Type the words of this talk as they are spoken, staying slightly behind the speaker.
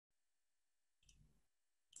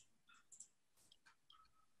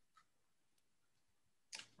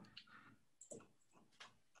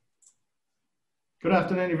Good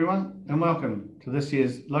afternoon, everyone, and welcome to this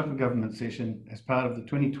year's local government session as part of the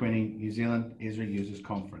 2020 New Zealand Esri Users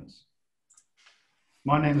Conference.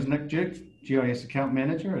 My name is Nick Duke, GIS Account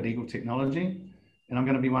Manager at Eagle Technology, and I'm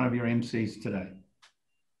going to be one of your MCs today.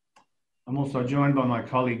 I'm also joined by my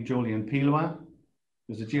colleague Julian Pilois,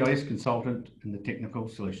 who's a GIS consultant in the Technical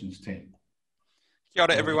Solutions team. Kia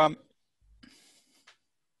ora, everyone.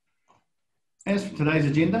 As for today's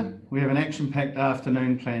agenda, we have an action-packed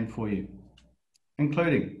afternoon planned for you,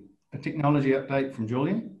 including a technology update from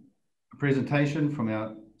Julian, a presentation from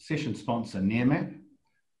our session sponsor NZEUC,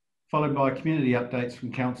 followed by community updates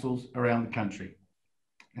from councils around the country.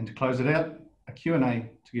 And to close it out, a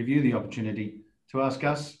Q&A to give you the opportunity to ask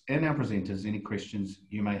us and our presenters any questions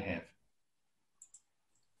you may have.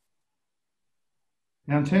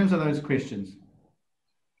 Now, in terms of those questions,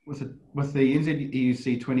 with the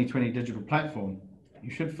NZEUC 2020 digital platform,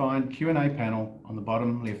 you should find Q&A panel on the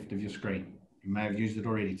bottom left of your screen. You may have used it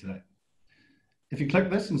already today. If you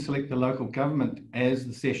click this and select the local government as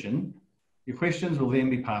the session, your questions will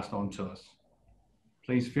then be passed on to us.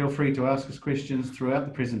 Please feel free to ask us questions throughout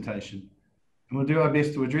the presentation, and we'll do our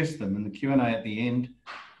best to address them in the Q&A at the end.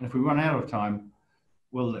 And if we run out of time,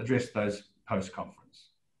 we'll address those post-conference.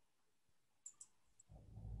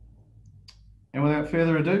 And without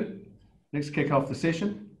further ado, let's kick off the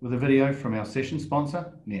session with a video from our session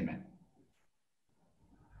sponsor, NZEUC.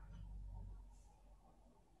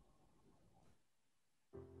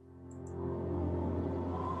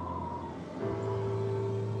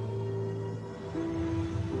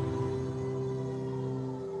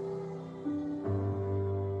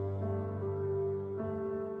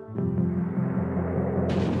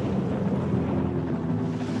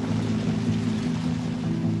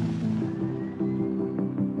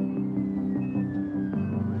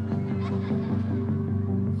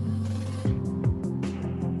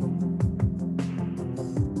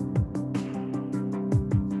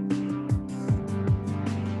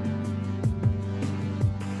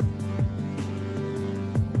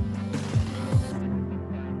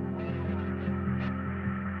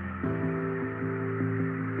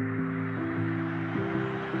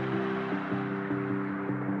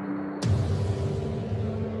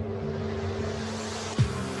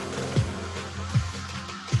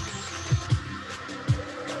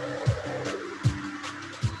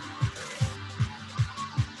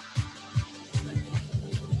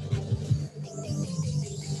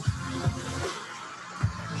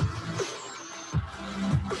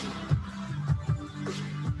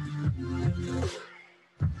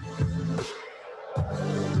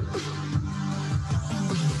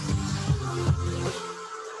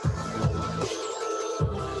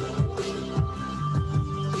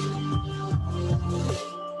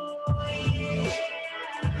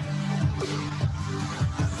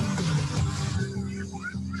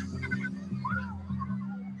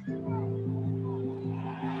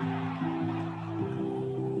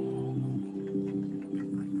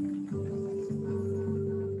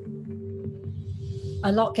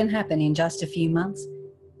 A lot can happen in just a few months.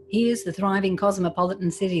 Here's the thriving cosmopolitan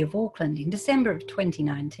city of Auckland in December of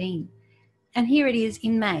 2019. And here it is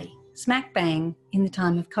in May, smack bang in the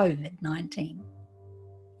time of COVID-19.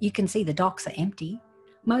 You can see the docks are empty,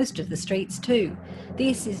 most of the streets too.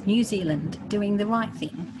 This is New Zealand doing the right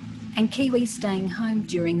thing, and Kiwis staying home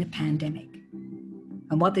during the pandemic.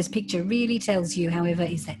 And what this picture really tells you, however,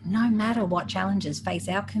 is that no matter what challenges face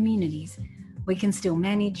our communities, we can still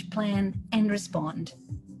manage, plan and respond,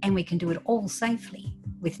 and we can do it all safely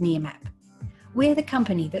with NZEUC. We're the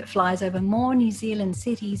company that flies over more New Zealand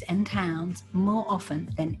cities and towns more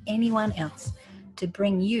often than anyone else to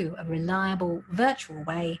bring you a reliable virtual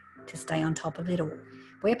way to stay on top of it all.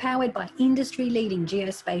 We're powered by industry-leading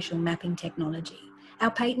geospatial mapping technology.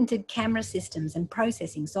 Our patented camera systems and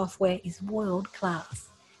processing software is world-class.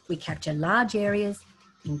 We capture large areas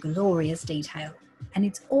in glorious detail, and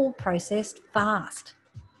it's all processed fast,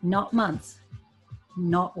 not months,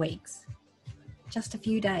 not weeks, just a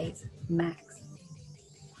few days max.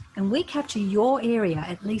 And we capture your area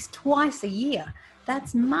at least twice a year.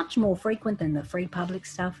 That's much more frequent than the free public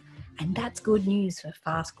stuff, and that's good news for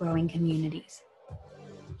fast-growing communities.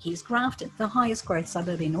 Here's Grafton, the highest growth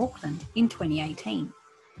suburb in Auckland in 2018,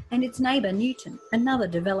 and its neighbour Newton, another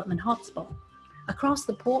development hotspot. Across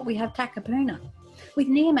the port we have Takapuna. With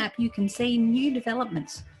NZEUC, you can see new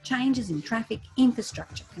developments, changes in traffic,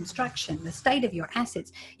 infrastructure, construction, the state of your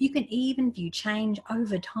assets. You can even view change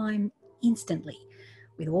over time instantly,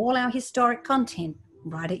 with all our historic content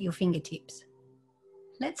right at your fingertips.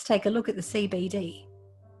 Let's take a look at the CBD.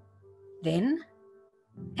 Then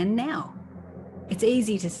and now. It's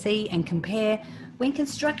easy to see and compare when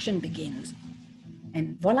construction begins.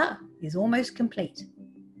 and voila, is almost complete.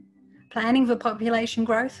 Planning for population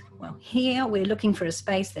growth? Well, here we're looking for a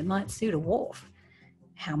space that might suit a wharf.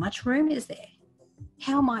 How much room is there?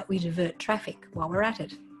 How might we divert traffic while we're at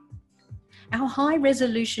it? Our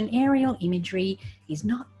high-resolution aerial imagery is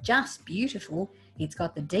not just beautiful, it's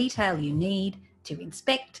got the detail you need to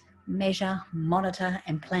inspect, measure, monitor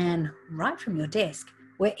and plan right from your desk,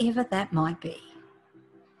 wherever that might be.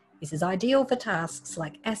 This is ideal for tasks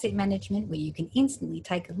like asset management, where you can instantly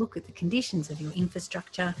take a look at the conditions of your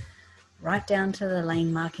infrastructure, right down to the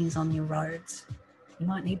lane markings on your roads. You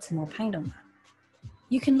might need some more paint on that.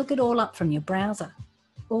 You can look it all up from your browser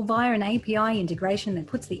or via an API integration that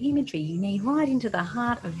puts the imagery you need right into the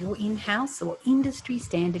heart of your in-house or industry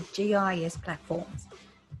standard GIS platforms.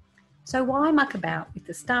 So why muck about with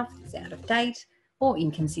the stuff that's out of date or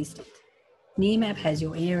inconsistent? Nearmap has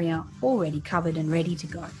your area already covered and ready to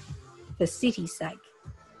go. For city's sake,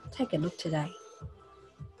 take a look today.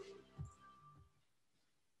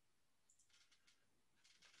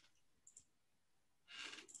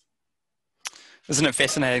 Isn't it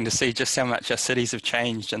fascinating to see just how much our cities have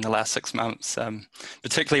changed in the last 6 months,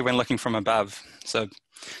 particularly when looking from above? So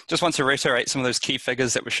just want to reiterate some of those key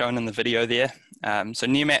figures that were shown in the video there. So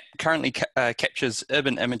Nearmap currently captures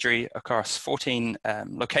urban imagery across 14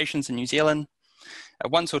 locations in New Zealand,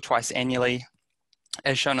 once or twice annually,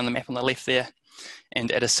 as shown on the map on the left there,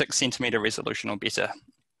 and at a 6 centimetre resolution or better.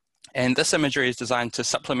 And this imagery is designed to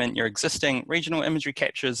supplement your existing regional imagery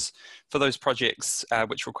captures for those projects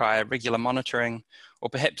which require regular monitoring or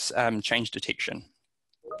perhaps change detection.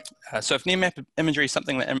 So if Nearmap imagery is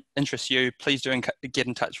something that interests you, please do get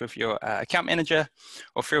in touch with your account manager,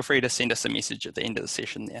 or feel free to send us a message at the end of the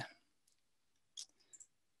session there.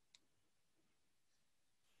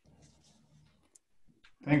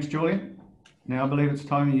 Thanks, Julian. Now I believe it's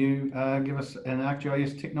time you give us an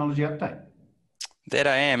ArcGIS technology update. That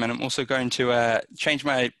I am, and I'm also going to change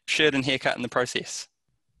my shirt and haircut in the process.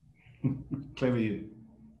 Clever you.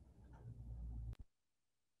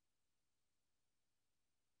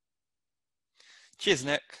 Cheers,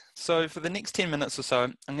 Nick. So for the next 10 minutes or so,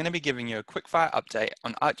 I'm going to be giving you a quick-fire update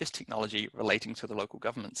on ArcGIS technology relating to the local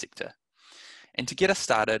government sector. And to get us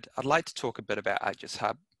started, I'd like to talk a bit about ArcGIS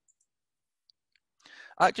Hub.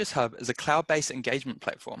 ArcGIS Hub is a cloud-based engagement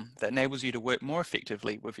platform that enables you to work more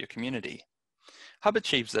effectively with your community. Hub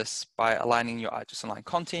achieves this by aligning your ArcGIS Online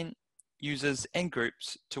content, users and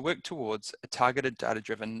groups to work towards a targeted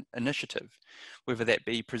data-driven initiative, whether that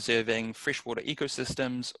be preserving freshwater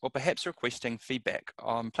ecosystems or perhaps requesting feedback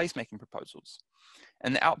on placemaking proposals.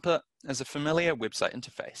 And the output is a familiar website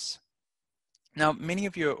interface. Now, many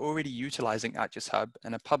of you are already utilizing ArcGIS Hub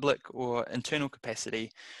in a public or internal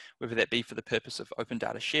capacity, whether that be for the purpose of open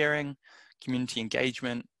data sharing, community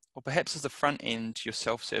engagement, or perhaps as the front end to your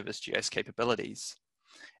self-service GIS capabilities.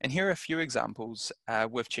 And here are a few examples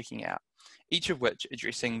worth checking out, each of which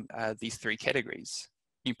addressing these 3 categories: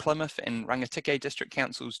 New Plymouth and Rangitikei District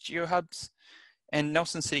Council's GeoHubs, and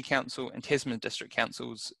Nelson City Council and Tasman District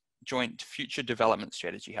Council's joint Future Development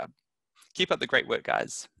Strategy Hub. Keep up the great work,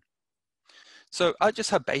 guys. So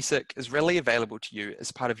ArcGIS Hub Basic is readily available to you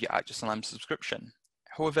as part of your ArcGIS Online subscription.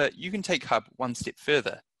 However, you can take Hub one step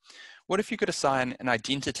further. What if you could assign an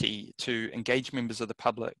identity to engage members of the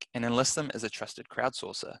public and enlist them as a trusted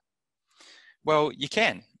crowdsourcer? Well, you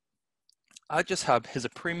can. ArcGIS Hub has a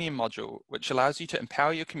premium module which allows you to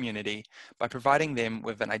empower your community by providing them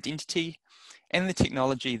with an identity and the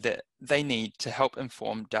technology that they need to help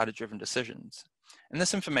inform data-driven decisions. And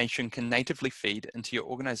this information can natively feed into your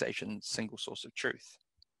organization's single source of truth.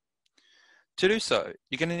 To do so,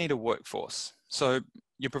 you're going to need a workforce. So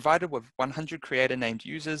you're provided with 100 creator named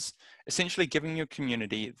users, essentially giving your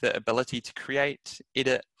community the ability to create,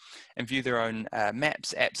 edit, and view their own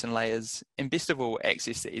maps, apps, and layers, and best of all,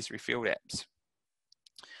 access the Esri Field apps.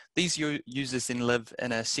 These users then live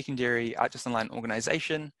in a secondary ArcGIS Online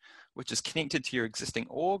organization, which is connected to your existing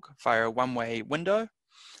org via a one-way window,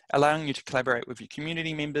 allowing you to collaborate with your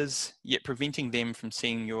community members, yet preventing them from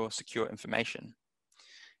seeing your secure information.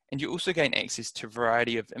 And you also gain access to a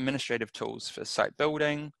variety of administrative tools for site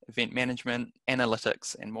building, event management,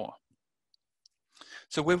 analytics, and more.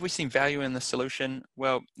 So where have we seen value in this solution?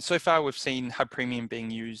 Well, so far we've seen Hub Premium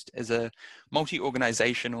being used as a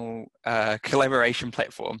multi-organizational collaboration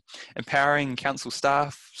platform, empowering council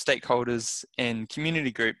staff, stakeholders, and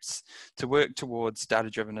community groups to work towards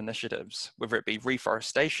data-driven initiatives, whether it be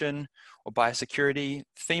reforestation or biosecurity.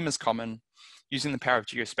 Theme is common, using the power of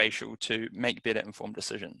geospatial to make better informed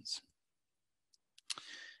decisions.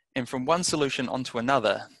 And from one solution onto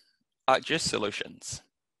another, ArcGIS solutions.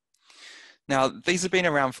 Now, these have been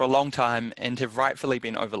around for a long time and have rightfully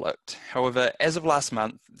been overlooked. However, as of last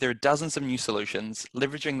month, there are dozens of new solutions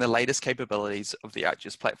leveraging the latest capabilities of the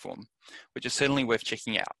ArcGIS platform, which is certainly worth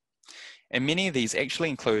checking out. And many of these actually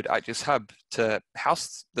include ArcGIS Hub to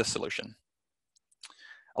house the solution.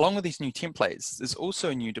 Along with these new templates, there's also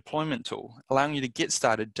a new deployment tool allowing you to get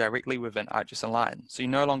started directly within ArcGIS Online. So you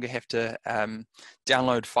no longer have to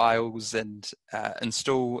download files and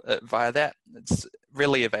install it via that. It's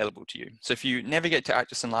really available to you. So if you navigate to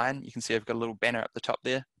ArcGIS Online, you can see I've got a little banner up the top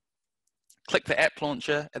there. Click the app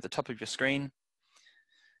launcher at the top of your screen.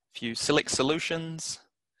 If you select solutions,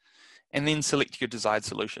 and then select your desired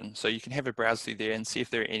solution. So you can have a browse through there and see if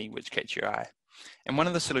there are any which catch your eye. And one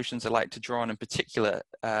of the solutions I like to draw on in particular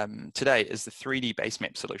today is the 3D base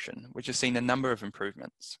map solution, which has seen a number of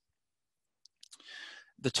improvements.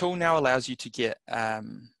 The tool now allows you to get,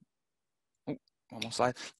 one more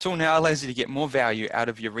slide. The tool now allows you to get more value out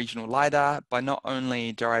of your regional LiDAR by not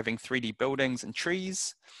only deriving 3D buildings and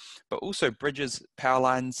trees, but also bridges, power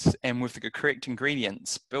lines, and with the correct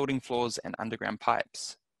ingredients, building floors and underground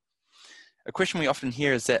pipes. A question we often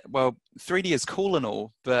hear is that, well, 3D is cool and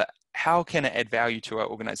all, but how can it add value to our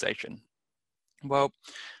organization? Well,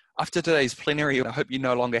 after today's plenary, I hope you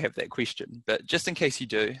no longer have that question, but just in case you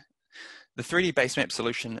do, the 3D base map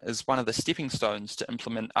solution is one of the stepping stones to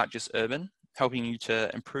implement ArcGIS Urban, helping you to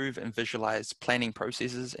improve and visualize planning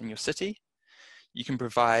processes in your city. You can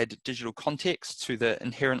provide digital context to the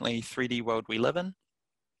inherently 3D world we live in,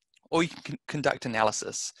 or you can conduct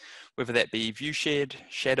analysis, whether that be view shed,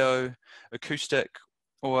 shadow, acoustic,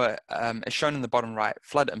 or as shown in the bottom right,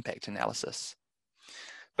 flood impact analysis.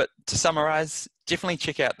 But to summarize, definitely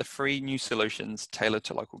check out the free new solutions tailored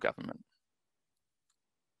to local government.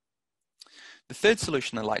 The third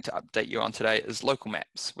solution I'd like to update you on today is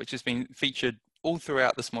LocalMaps, which has been featured all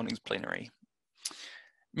throughout this morning's plenary.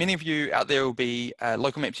 Many of you out there will be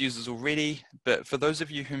LocalMaps users already, but for those of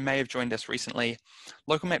you who may have joined us recently,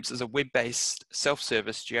 LocalMaps is a web-based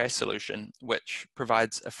self-service GIS solution which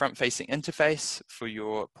provides a front-facing interface for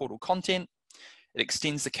your portal content. It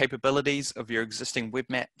extends the capabilities of your existing web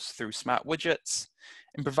maps through smart widgets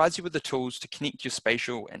and provides you with the tools to connect your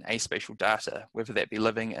spatial and aspatial data, whether that be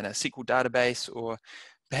living in a SQL database or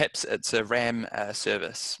perhaps it's a RAM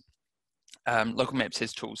service. LocalMaps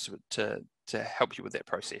has tools to help you with that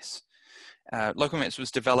process. LocalMaps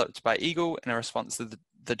was developed by Eagle in a response to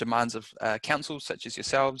the demands of councils such as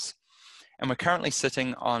yourselves, and we're currently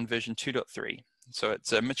sitting on version 2.3. So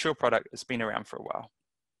it's a mature product that's been around for a while.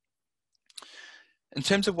 In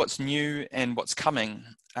terms of what's new and what's coming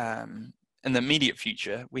in the immediate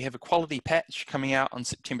future, we have a quality patch coming out on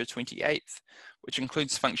September 28th, which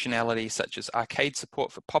includes functionality such as arcade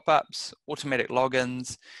support for pop-ups, automatic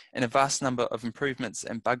logins, and a vast number of improvements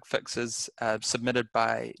and bug fixes submitted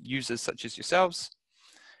by users such as yourselves.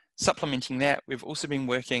 Supplementing that, we've also been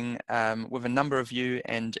working with a number of you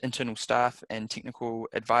and internal staff and technical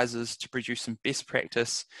advisors to produce some best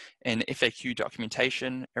practice and FAQ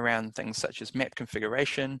documentation around things such as map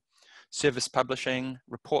configuration, service publishing,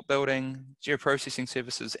 report building, geoprocessing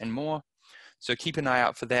services, and more. So keep an eye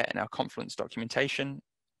out for that in our Confluence documentation.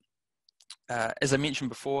 As I mentioned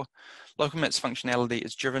before, LocalMaps functionality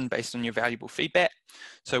is driven based on your valuable feedback.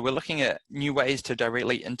 So we're looking at new ways to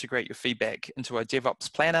directly integrate your feedback into our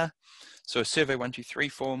DevOps planner. So a Survey 123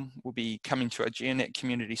 form will be coming to our GeoNet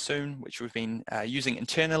community soon, which we've been using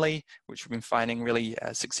internally, which we've been finding really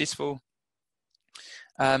successful.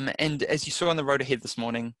 And as you saw on the road ahead this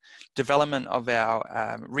morning, development of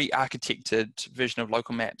our re-architected version of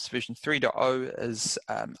LocalMaps, version 3.0 is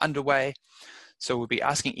underway. So we'll be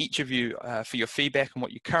asking each of you for your feedback on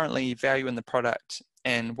what you currently value in the product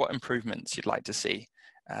and what improvements you'd like to see,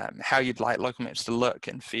 how you'd like LocalMaps to look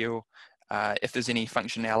and feel, if there's any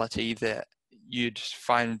functionality that you'd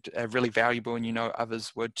find really valuable and you know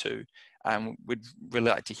others would too. We'd really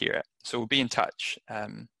like to hear it. So we'll be in touch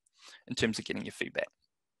in terms of getting your feedback.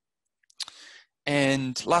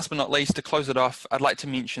 And last but not least, to close it off, I'd like to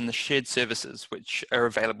mention the shared services which are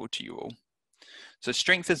available to you all. So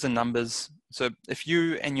strength is in numbers. So if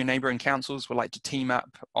you and your neighbouring councils would like to team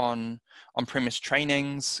up on on-premise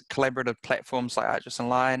trainings, collaborative platforms like ArcGIS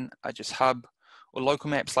Online, ArcGIS Hub, or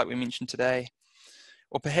LocalMaps like we mentioned today,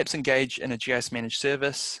 or perhaps engage in a GIS managed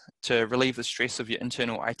service to relieve the stress of your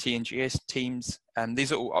internal IT and GIS teams,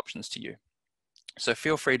 these are all options to you. So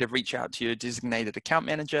feel free to reach out to your designated account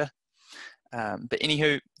manager. But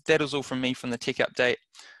anywho, that is all from me from the tech update.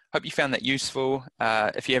 Hope you found that useful.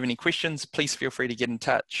 If you have any questions, please feel free to get in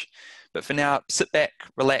touch. But for now, sit back,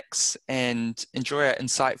 relax, and enjoy our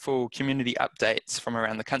insightful community updates from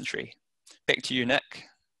around the country. Back to you, Nick.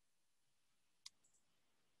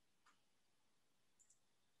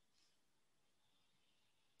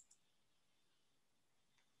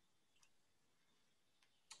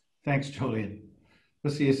 Thanks, Julian.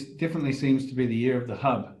 This year definitely seems to be the year of the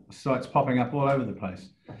hub, with sites popping up all over the place.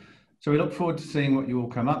 So we look forward to seeing what you all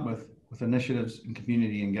come up with initiatives and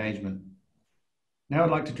community engagement. Now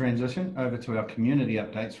I'd like to transition over to our community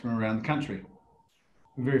updates from around the country.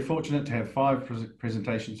 We're very fortunate to have 5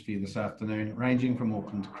 presentations for you this afternoon, ranging from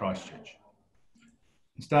Auckland to Christchurch.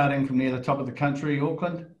 And starting from near the top of the country,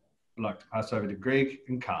 Auckland, I'd like to pass over to Greg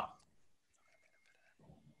and Carl.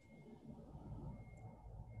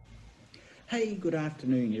 Hey, good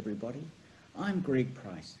afternoon, everybody. I'm Greg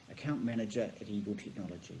Price, Account Manager at Eagle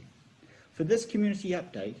Technology. For this community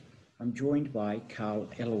update, I'm joined by Carl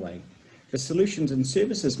Ellaway, the Solutions and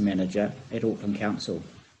Services Manager at Auckland Council.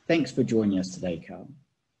 Thanks for joining us today, Carl.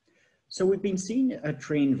 So we've been seeing a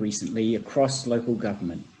trend recently across local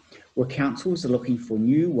government where councils are looking for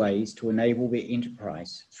new ways to enable their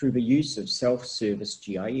enterprise through the use of self-service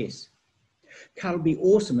GIS. Carl, it'd be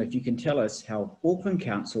awesome if you can tell us how Auckland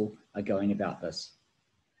Council are going about this.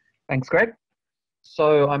 Thanks, Greg.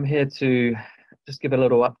 So I'm here to just give a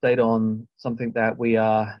little update on something that we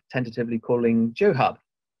are tentatively calling GeoHub.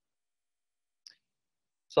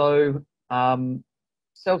 So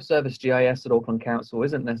self-service GIS at Auckland Council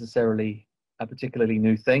isn't necessarily a particularly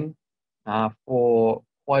new thing. For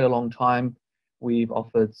quite a long time, we've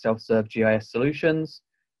offered self-serve GIS solutions.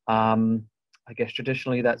 I guess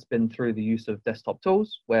traditionally that's been through the use of desktop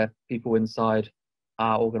tools where people inside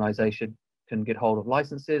our organization can get hold of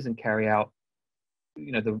licenses and carry out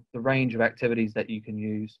the range of activities that you can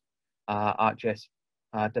use ArcGIS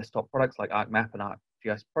desktop products like ArcMap and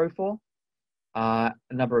ArcGIS Pro for. A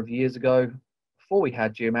number of years ago, before we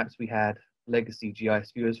had GeoMaps, we had legacy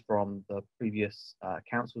GIS viewers from the previous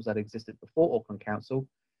councils that existed before Auckland Council.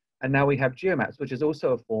 And now we have GeoMaps, which is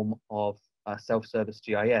also a form of self-service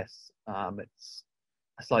GIS. It's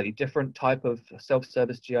a slightly different type of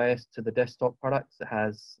self-service GIS to the desktop products. It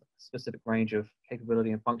has a specific range of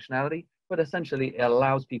capability and functionality, but essentially it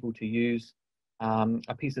allows people to use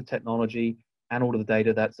a piece of technology and all of the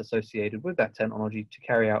data that's associated with that technology to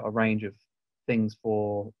carry out a range of things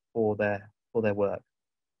for their work.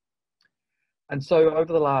 And so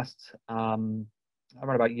over the last around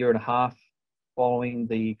about a year and a half, following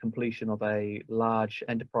the completion of a large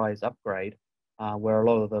enterprise upgrade, where a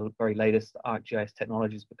lot of the very latest ArcGIS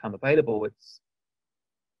technologies become available,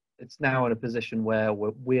 it's now in a position where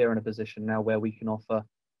we're in a position now where we can offer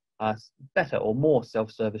better or more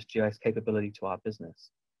self-service GIS capability to our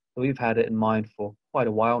business. So we've had it in mind for quite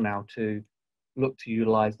a while now to look to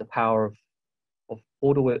utilize the power of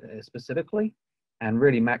Portal specifically and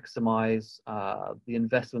really maximize the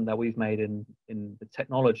investment that we've made in the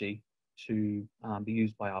technology to be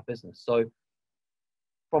used by our business. So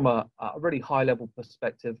from a really high level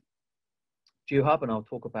perspective, GeoHub, and I'll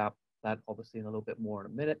talk about that obviously in a little bit more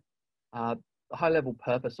in a minute, the high level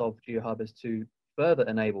purpose of GeoHub is to further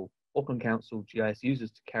enable Auckland Council GIS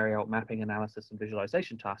users to carry out mapping, analysis and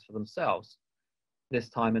visualization tasks for themselves, this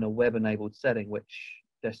time in a web-enabled setting, which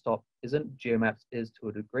desktop isn't. GeoMaps is to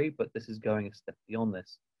a degree, but this is going a step beyond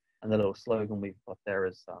this. And the little slogan we've got there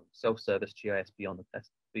is self-service GIS beyond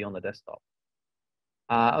the desktop.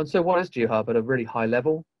 And so what is GeoHub at a really high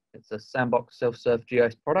level? It's a sandbox self-serve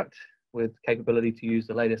GIS product with capability to use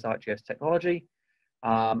the latest ArcGIS technology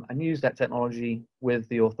and use that technology with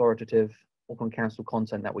the authoritative Auckland Council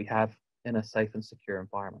content that we have in a safe and secure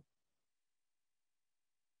environment.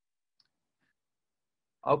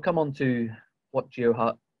 I'll come on to what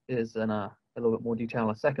GeoHub is in a little bit more detail in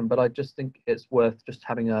a second, but I just think it's worth just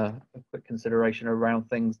having a quick consideration around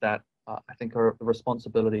things that I think are the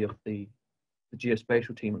responsibility of the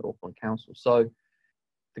geospatial team at Auckland Council. So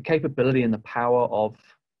the capability and the power of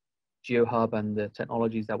GeoHub and the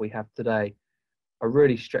technologies that we have today are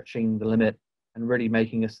really stretching the limit and really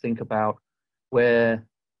making us think about where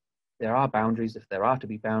there are boundaries, if there are to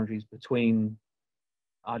be boundaries, between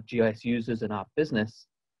our GIS users and our business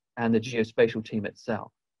and the geospatial team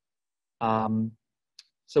itself.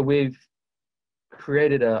 So we've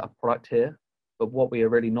created a product here, but what we are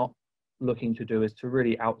really not looking to do is to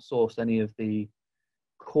really outsource any of the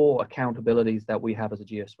core accountabilities that we have as a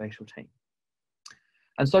geospatial team.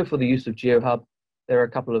 And so for the use of GeoHub, there are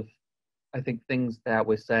a couple of, I think, things that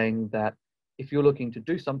we're saying that if you're looking to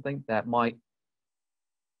do something that might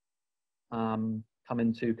come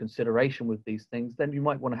into consideration with these things, then you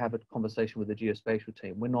might want to have a conversation with the geospatial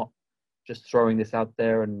team. We're not just throwing this out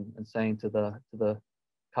there and saying to the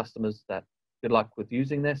customers that good luck with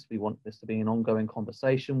using this. We want this to be an ongoing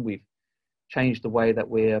conversation. We've changed the way that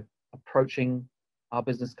we're approaching our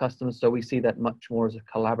business customers, so we see that much more as a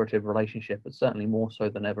collaborative relationship, but certainly more so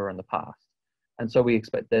than ever in the past. And so we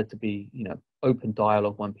expect there to be, open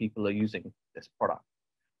dialogue when people are using this product.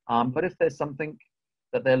 But if there's something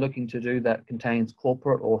that they're looking to do that contains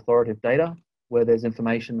corporate or authoritative data, where there's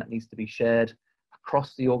information that needs to be shared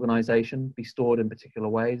across the organization, be stored in particular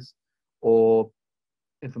ways, or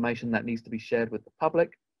information that needs to be shared with the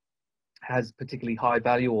public, has particularly high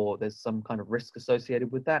value, or there's some kind of risk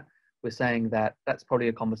associated with that, we're saying that that's probably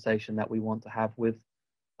a conversation that we want to have with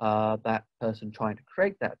that person trying to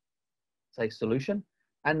create that, say, solution,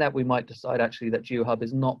 and that we might decide actually that GeoHub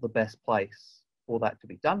is not the best place for that to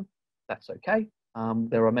be done. That's okay.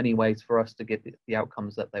 There are many ways for us to get the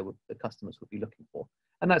outcomes that the customers would be looking for.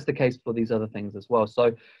 And that's the case for these other things as well.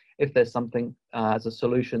 So if there's something as a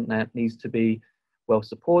solution that needs to be well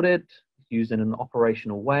supported, used in an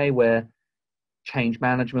operational way where change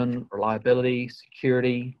management, reliability,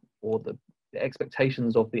 security, or the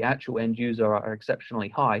expectations of the actual end user are exceptionally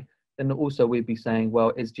high, then also we'd be saying,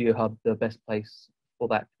 well, is GeoHub the best place for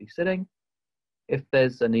that to be sitting? If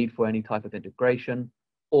there's a need for any type of integration,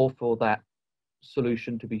 or for that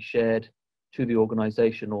solution to be shared to the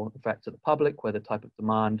organization, or in fact to the public, where the type of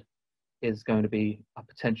demand is going to be a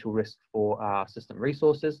potential risk for our system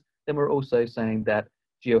resources, then we're also saying that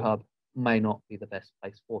GeoHub may not be the best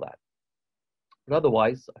place for that. But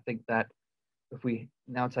otherwise, I think that if we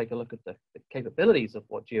now take a look at the capabilities of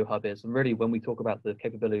what GeoHub is, and really when we talk about the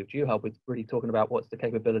capability of GeoHub, we're really talking about what's the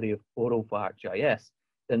capability of Portal for ArcGIS,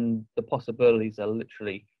 then the possibilities are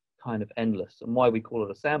literally kind of endless. And why we call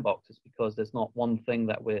it a sandbox is because there's not one thing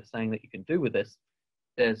that we're saying that you can do with this.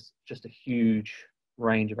 There's just a huge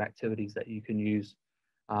range of activities that you can use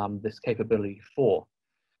this capability for.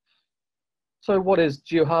 So what is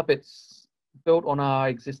GeoHub? It's built on our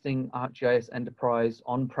existing ArcGIS Enterprise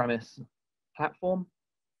on-premise platform.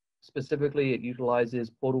 Specifically, it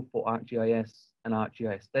utilizes Portal for ArcGIS and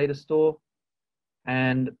ArcGIS Data Store.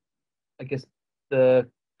 And I guess the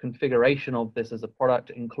configuration of this as a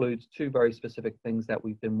product includes two very specific things that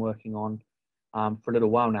we've been working on for a little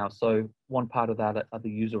while now. So one part of that are the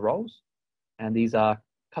user roles, and these are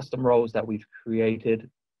custom roles that we've created,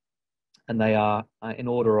 and they are in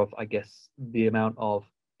order of, I guess, the amount of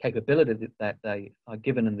capability that they are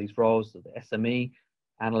given in these roles. So the SME,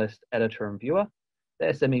 analyst, editor, and viewer. The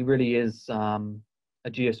SME really is a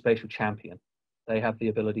geospatial champion. They have the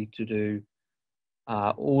ability to do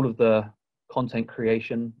all of the content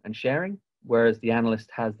creation and sharing, whereas the analyst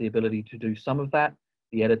has the ability to do some of that.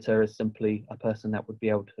 The editor is simply a person that would be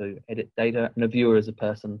able to edit data, and a viewer is a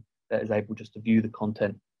person that is able just to view the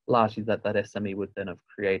content largely that SME would then have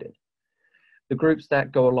created. The groups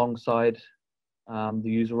that go alongside the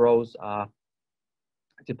user roles are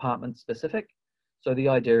department specific. So the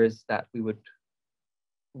idea is that we would,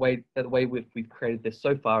 the way we've created this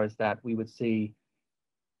so far is that we would see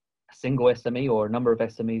a single SME or a number of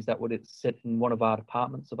SMEs that would sit in one of our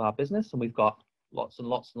departments of our business, and we've got lots and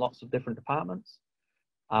lots and lots of different departments.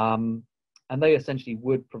 And they essentially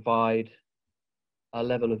would provide a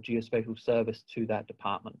level of geospatial service to that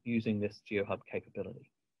department using this GeoHub capability.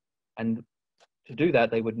 And to do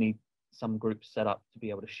that, they would need some groups set up to be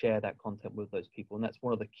able to share that content with those people. And that's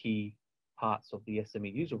one of the key parts of the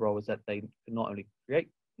SME user role, is that they can not only create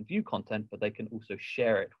and view content, but they can also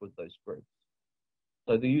share it with those groups.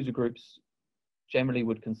 So the user groups generally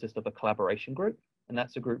would consist of a collaboration group, and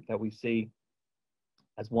that's a group that we see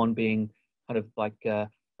as one being kind of like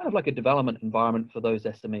a development environment for those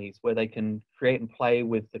SMEs, where they can create and play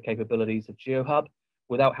with the capabilities of GeoHub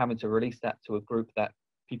without having to release that to a group that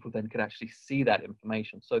people then could actually see that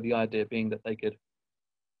information. So the idea being that they could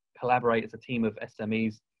collaborate as a team of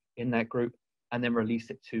SMEs in that group and then release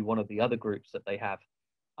it to one of the other groups that they have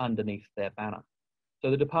underneath their banner. So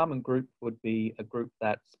the department group would be a group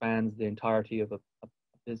that spans the entirety of a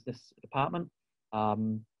business department.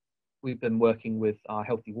 We've been working with our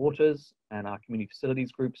Healthy Waters and our community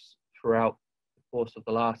facilities groups throughout the course of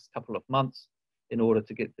the last couple of months in order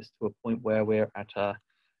to get this to a point where we're at a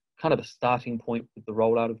kind of a starting point with the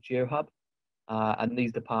rollout of GeoHub. And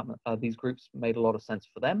these groups made a lot of sense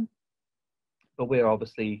for them, but we're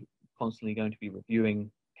obviously constantly going to be reviewing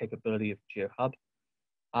capability of GeoHub.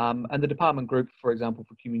 And the department group, for example,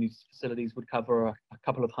 for community facilities would cover a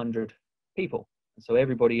couple of hundred people. And so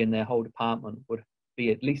everybody in their whole department would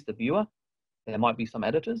be at least a viewer. There might be some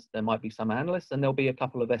editors, there might be some analysts, and there'll be a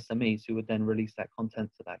couple of SMEs who would then release that content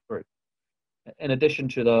to that group. In addition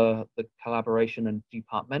to the collaboration and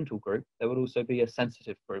departmental group, there would also be a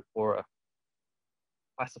sensitive group or a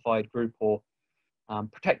classified group or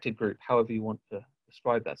protected group, however you want to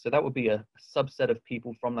describe that. So that would be a subset of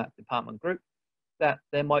people from that department group that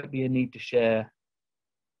there might be a need to share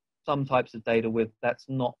some types of data with that's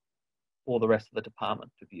not for the rest of the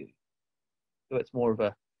department to view. So it's more of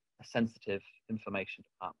a sensitive information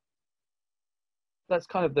department. that's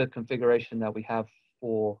kind of the configuration that we have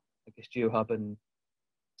for, I guess, GeoHub in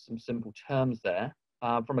some simple terms there.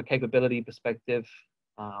 From a capability perspective,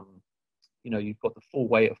 you've got the full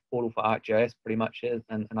weight of portal for ArcGIS pretty much is,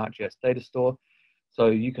 and an ArcGIS data store. So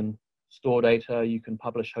you can store data, you can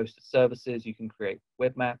publish hosted services, you can create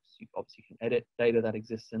web maps, you obviously can edit data that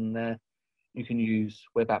exists in there. You can use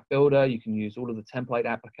Web App Builder, you can use all of the template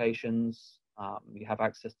applications, you have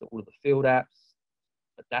access to all of the field apps,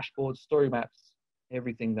 the dashboards, story maps,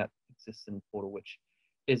 everything that exists in the portal, which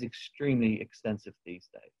is extremely extensive these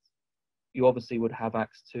days. You obviously would have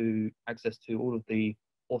access to all of the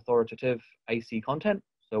authoritative AC content,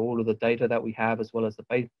 so all of the data that we have, as well as the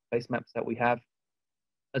base maps that we have,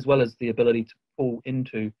 as well as the ability to pull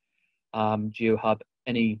into GeoHub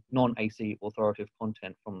any non-AC authoritative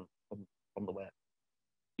content from the web.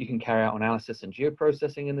 You can carry out analysis and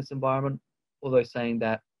geoprocessing in this environment, although saying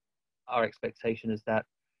that our expectation is that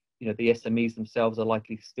the SMEs themselves are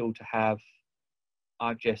likely still to have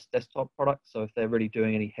ArcGIS desktop products. So if they're really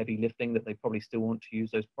doing any heavy lifting, that they probably still want to use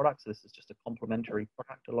those products. This is just a complementary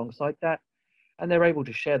product alongside that. And they're able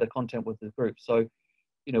to share the content with the group. So,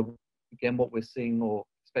 again, what we're seeing or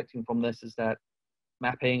expecting from this is that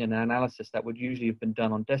mapping and analysis that would usually have been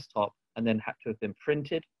done on desktop and then had to have been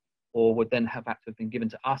printed, or would then have had to have been given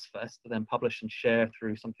to us first to then publish and share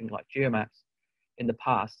through something like GeoMaps in the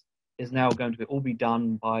past, is now going to all be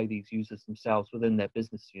done by these users themselves within their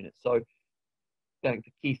business unit. So the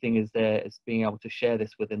key thing is being able to share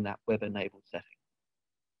this within that web-enabled setting.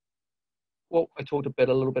 What I talked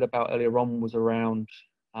a little bit about earlier on was around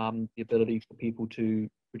the ability for people to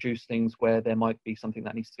produce things where there might be something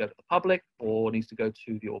that needs to go to the public or needs to go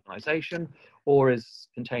to the organization, or is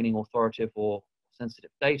containing authoritative or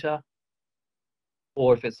sensitive data,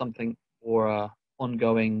 or if it's something for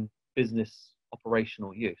ongoing business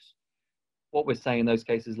operational use. What we're saying in those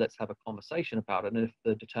cases, let's have a conversation about it. And if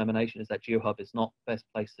the determination is that GeoHub is not the best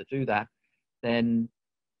place to do that, then,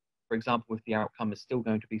 for example, if the outcome is still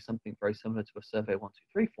going to be something very similar to a Survey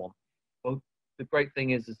 123 form, well, the great thing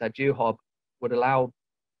is that GeoHub would allow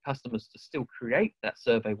customers to still create that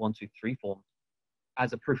Survey 123 form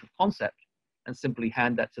as a proof of concept and simply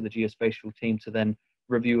hand that to the geospatial team to then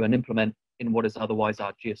review and implement in what is otherwise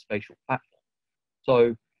our geospatial platform.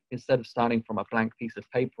 So instead of starting from a blank piece of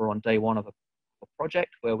paper on day one of a project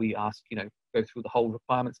where we ask, go through the whole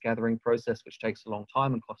requirements gathering process, which takes a long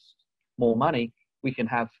time and costs more money, we can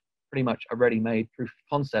have pretty much a ready-made proof of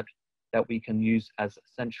concept that we can use as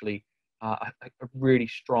essentially a really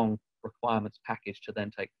strong requirements package to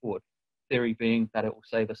then take forward. Theory being that it will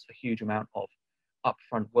save us a huge amount of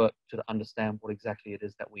upfront work to understand what exactly it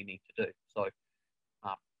is that we need to do. So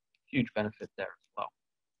huge benefit there as well.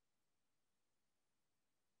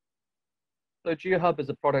 So GeoHub is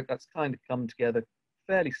a product that's kind of come together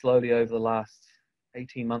fairly slowly over the last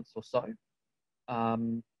 18 months or so.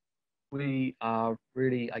 We are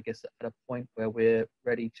really, I guess, at a point where we're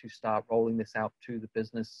ready to start rolling this out to the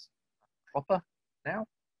business proper now.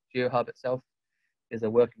 GeoHub itself is a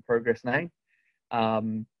work in progress name.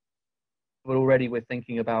 But already we're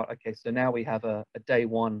thinking about, okay, so now we have a day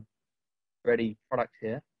one ready product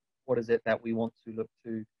here. What is it that we want to look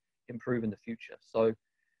to improve in the future? So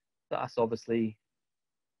to us, obviously,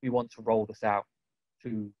 we want to roll this out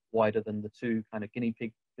to wider than the two kind of guinea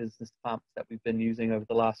pig business departments that we've been using over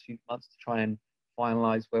the last few months to try and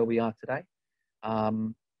finalize where we are today.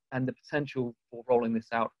 And the potential for rolling this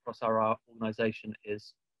out across our organization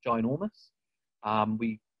is ginormous.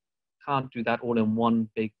 We can't do that all in one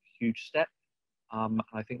big, huge step.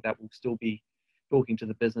 I think that we'll still be talking to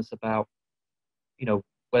the business about,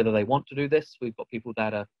 whether they want to do this. We've got people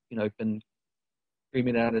that are, been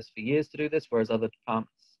screaming at us for years to do this, whereas other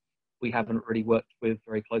departments we haven't really worked with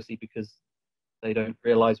very closely because they don't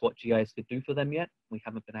realize what GIS could do for them yet. We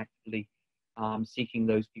haven't been actively seeking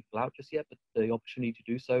those people out just yet, but the opportunity to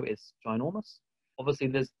do so is ginormous. Obviously,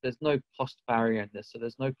 there's no cost barrier in this, so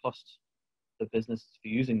there's no cost to businesses for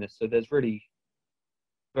using this. So there's really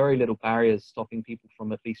very little barriers stopping people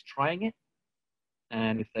from at least trying it.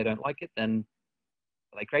 And if they don't like it, then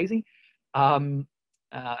are they crazy?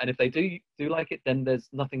 And if they do like it, then there's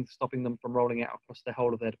nothing stopping them from rolling it out across the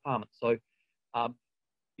whole of their department. So,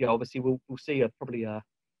 obviously we'll see probably an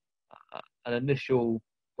initial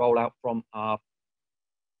rollout from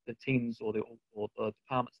the teams or the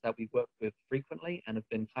departments that we work with frequently and have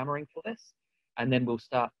been clamoring for this, and then we'll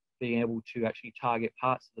start being able to actually target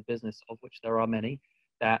parts of the business, of which there are many,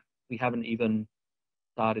 that we haven't even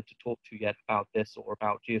started to talk to yet about this or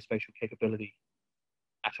about geospatial capability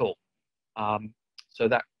at all. So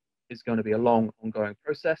that is going to be a long, ongoing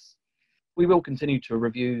process. We will continue to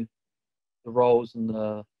review the roles and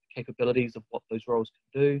the capabilities of what those roles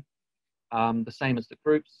can do. The same as the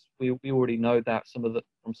groups. We already know that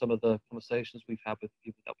from some of the conversations we've had with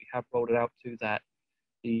people that we have rolled it out to, that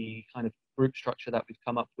the kind of group structure that we've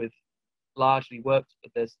come up with largely works,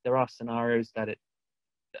 but there are scenarios that it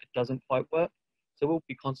doesn't quite work. So we'll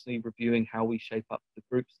be constantly reviewing how we shape up the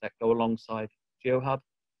groups that go alongside GeoHub.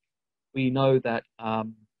 We know that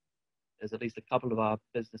there's at least a couple of our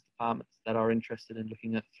business departments that are interested in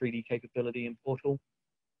looking at 3D capability in Portal.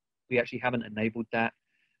 We actually haven't enabled that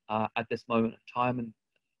at this moment of time, and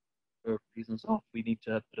for reasons of we need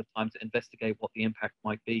a bit of time to investigate what the impact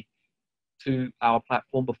might be to our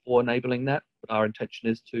platform before enabling that. But our intention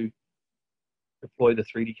is to deploy the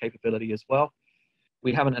 3D capability as well.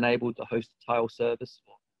 We haven't enabled the hosted tile service,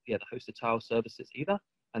 the hosted tile services either,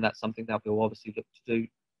 and that's something that we'll obviously look to do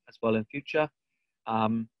as well in future.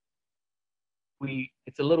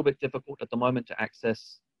 It's a little bit difficult at the moment to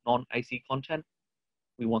access non-AC content.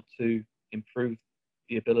 We want to improve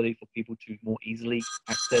the ability for people to more easily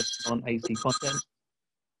access non-AC content.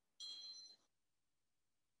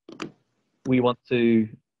 We want to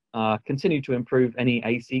continue to improve any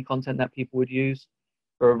AC content that people would use.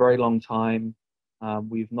 For a very long time,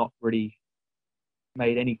 we've not really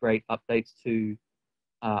made any great updates to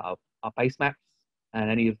our base maps and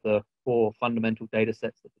any of the core fundamental data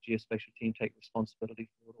sets that the geospatial team take responsibility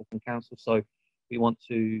for at Auckland Council. So we want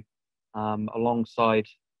to, alongside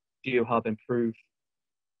GeoHub, improve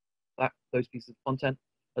those pieces of content,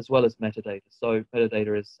 as well as metadata. So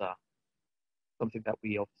metadata is something that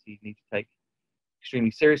we obviously need to take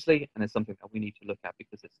extremely seriously, and it's something that we need to look at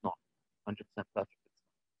because it's not 100% perfect at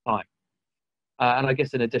the time. And I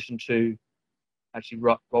guess in addition to actually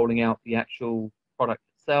rolling out the actual product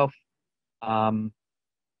itself,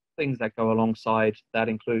 things that go alongside that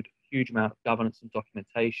include a huge amount of governance and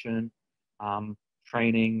documentation,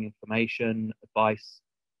 training, information, advice.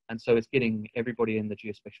 And so it's getting everybody in the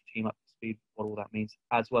geospatial team up to speed with what all that means,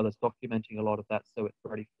 as well as documenting a lot of that so it's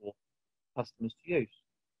ready for customers to use.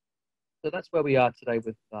 So that's where we are today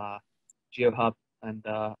with GeoHub, and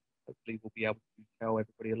hopefully we'll be able to tell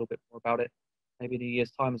everybody a little bit more about it maybe in a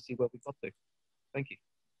year's time and see where we've got to. Thank you.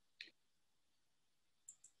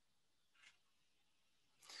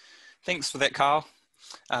 Thanks for that, Carl.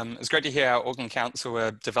 It's great to hear how Auckland Council are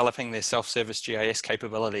developing their self-service GIS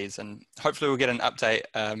capabilities, and hopefully we'll get an update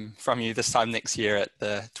from you this time next year at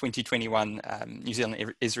the 2021 New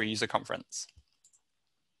Zealand Esri User Conference.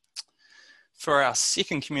 For our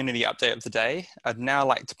second community update of the day, I'd now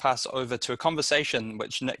like to pass over to a conversation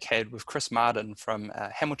which Nick had with Chris Mardon from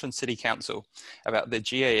Hamilton City Council about their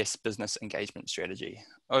GIS business engagement strategy.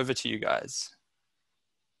 Over to you guys.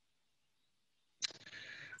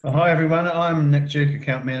 Well, hi everyone, I'm Nick Duke,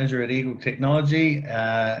 Account Manager at Eagle Technology,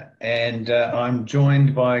 and I'm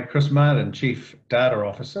joined by Chris Mardon, Chief Data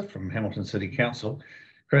Officer from Hamilton City Council.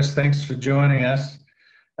 Chris, thanks for joining us.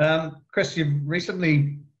 Chris, you've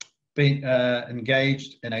recently been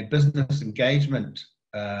engaged in a business engagement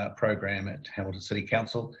program at Hamilton City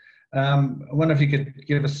Council. I wonder if you could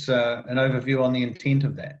give us an overview on the intent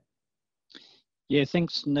of that. Yeah,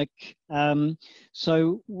 thanks, Nick.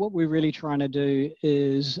 So what we're really trying to do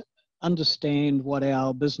is understand what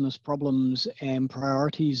our business problems and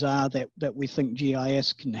priorities are that we think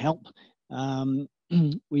GIS can help.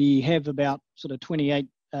 We have about sort of 28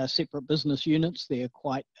 separate business units. They're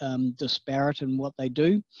quite disparate in what they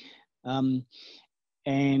do.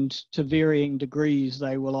 And to varying degrees,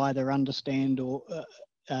 they will either understand or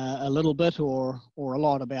a little bit or a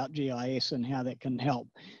lot about GIS and how that can help.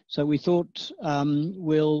 So we thought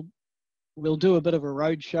we'll do a bit of a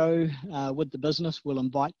roadshow with the business. We'll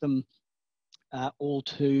invite them all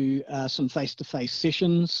to some face-to-face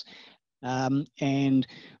sessions, and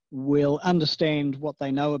we'll understand what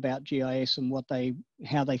they know about GIS and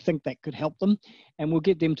how they think that could help them, and we'll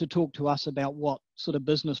get them to talk to us about what sort of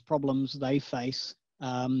business problems they face.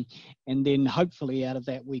 And then hopefully out of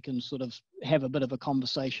that we can sort of have a bit of a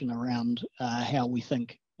conversation around how we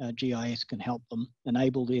think GIS can help them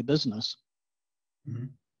enable their business.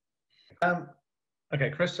 Mm-hmm. Okay,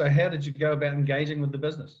 Chris, so how did you go about engaging with the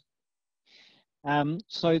business?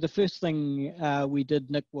 So the first thing we did,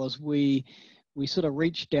 Nick, was we sort of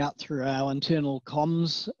reached out through our internal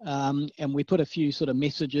comms, and we put a few sort of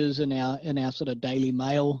messages in our sort of daily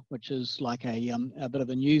mail, which is like a bit of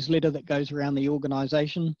a newsletter that goes around the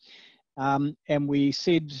organisation. And we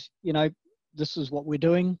said, you know, this is what we're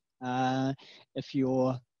doing. If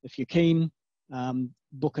you're keen,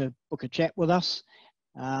 book a chat with us.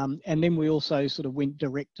 And then we also sort of went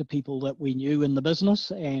direct to people that we knew in the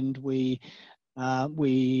business, and we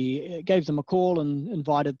We gave them a call and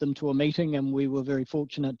invited them to a meeting, and we were very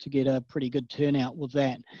fortunate to get a pretty good turnout with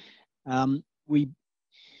that.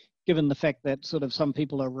 Given the fact that sort of some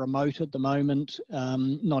people are remote at the moment,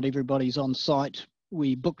 not everybody's on site,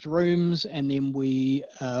 we booked rooms, and then we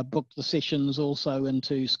booked the sessions also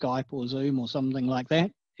into Skype or Zoom or something like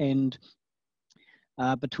that. And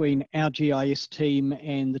between our GIS team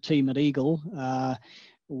and the team at Eagle,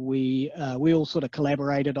 we all sort of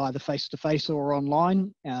collaborated either face-to-face or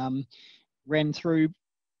online, ran through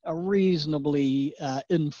a reasonably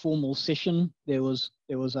informal session. There was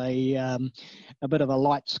a bit of a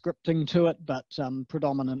light scripting to it, but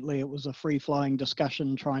predominantly it was a free-flowing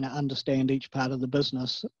discussion trying to understand each part of the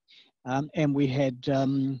business. And we had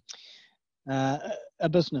a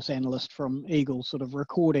business analyst from Eagle sort of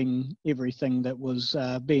recording everything that was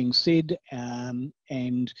being said,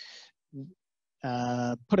 and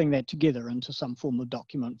putting that together into some form of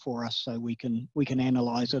document for us so we can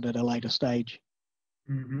analyze it at a later stage.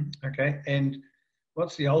 Okay, and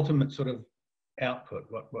what's the ultimate sort of output?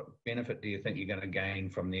 What benefit do you think you're going to gain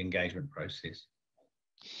from the engagement process?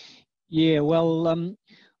 Yeah, well,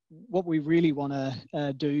 what we really want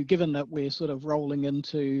to do, given that we're sort of rolling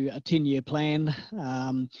into a 10-year plan,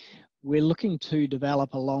 we're looking to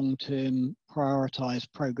develop a long-term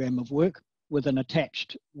prioritised program of work with an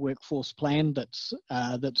attached workforce plan that's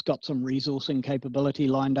got some resourcing capability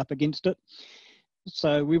lined up against it.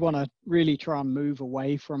 So we want to really try and move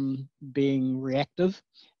away from being reactive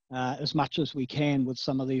as much as we can with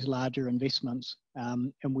some of these larger investments.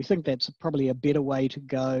 And we think that's probably a better way to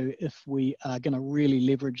go if we are going to really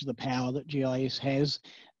leverage the power that GIS has,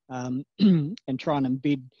 and try and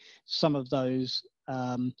embed some of those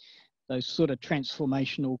sort of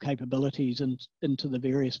transformational capabilities into the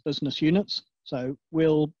various business units. So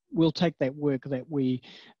we'll take that work that we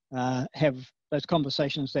have, those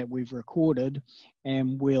conversations that we've recorded,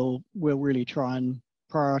 and we'll really try and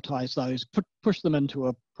prioritize those, push them into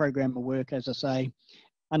a program of work, as I say,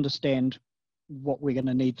 understand what we're going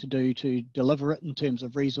to need to do to deliver it in terms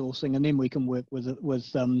of resourcing, and then we can work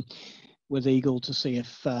with Eagle to see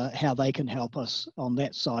if how they can help us on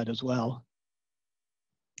that side as well.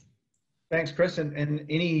 Thanks, Chris. And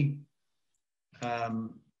any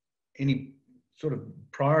sort of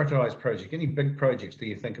prioritised project, any big projects do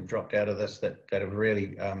you think have dropped out of this that have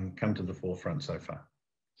really come to the forefront so far?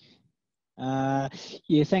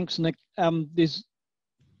 Yeah, thanks, Nick. There's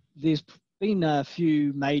been a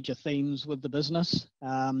few major themes with the business.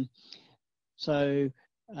 So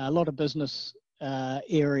a lot of business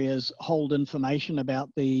areas hold information about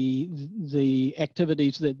the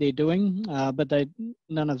activities that they're doing, but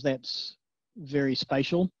none of that's very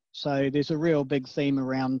spatial. So there's a real big theme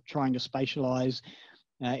around trying to spatialize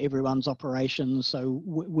everyone's operations. So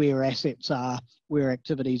where assets are, where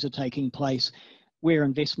activities are taking place, where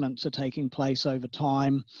investments are taking place over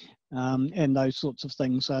time, and those sorts of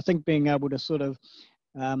things. So I think being able to sort of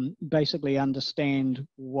basically understand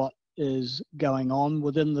what is going on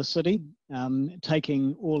within the city,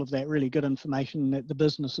 taking all of that really good information that the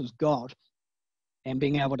business has got, and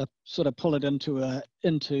being able to sort of pull it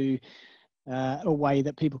into a way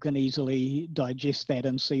that people can easily digest that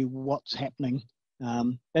and see what's happening.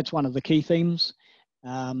 That's one of the key themes,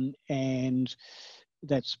 and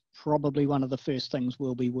that's probably one of the first things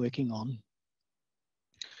we'll be working on.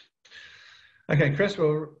 Okay, Chris,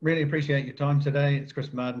 we'll really appreciate your time today. It's Chris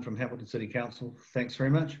Mardon from Hamilton City Council. Thanks very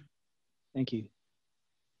much. Thank you.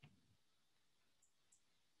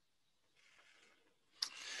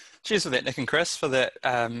 Cheers for that, Nick and Chris, for that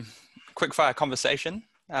quick-fire conversation.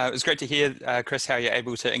 It was great to hear, Chris, how you're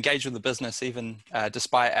able to engage with the business even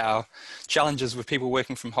despite our challenges with people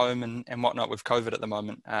working from home and whatnot with COVID at the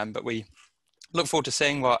moment. But we look forward to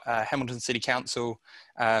seeing what Hamilton City Council,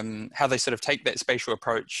 how they sort of take that spatial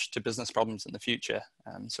approach to business problems in the future.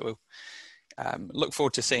 So we'll look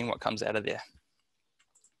forward to seeing what comes out of there.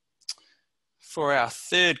 For our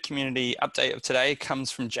third community update of today comes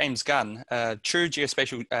from James Gunn, a true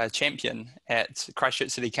geospatial champion at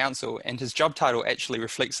Christchurch City Council, and his job title actually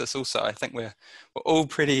reflects this also. I think we're all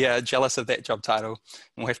pretty jealous of that job title,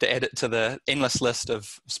 and we'll have to add it to the endless list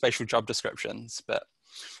of spatial job descriptions. But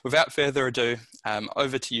without further ado,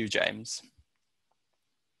 over to you, James.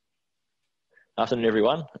 Afternoon,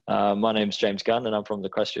 everyone. My name's James Gunn, and I'm from the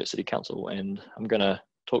Christchurch City Council, and I'm going to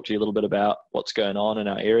talk to you a little bit about what's going on in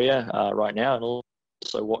our area right now, and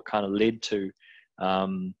also what kind of led to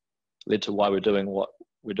why we're doing what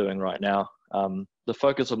we're doing right now. The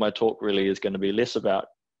focus of my talk really is going to be less about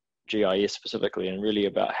GIS specifically, and really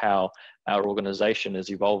about how our organisation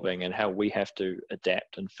is evolving and how we have to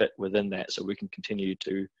adapt and fit within that, so we can continue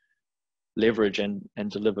to leverage and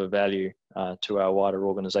deliver value to our wider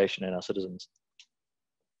organisation and our citizens.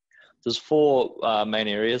 There's four main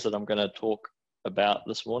areas that I'm going to talk about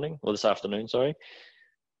this afternoon, sorry.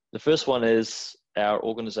 The first one is our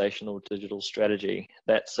organisational digital strategy.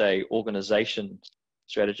 That's a organisation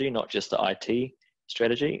strategy, not just the IT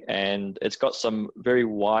strategy, and it's got some very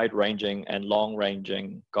wide-ranging and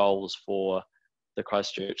long-ranging goals for the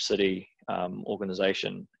Christchurch City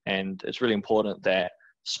organisation, and it's really important that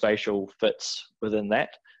spatial fits within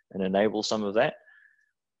that and enables some of that.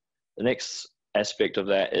 The next aspect of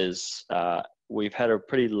that is we've had a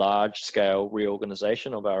pretty large-scale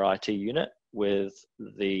reorganisation of our IT unit with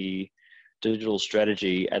the digital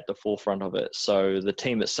strategy at the forefront of it. So the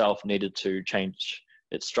team itself needed to change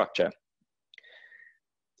its structure.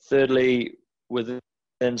 Thirdly, within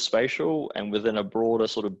spatial and within a broader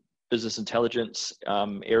sort of business intelligence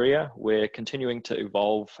area, we're continuing to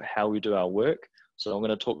evolve how we do our work. So I'm going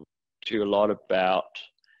to talk to you a lot about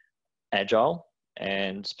Agile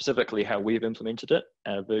and specifically how we've implemented it,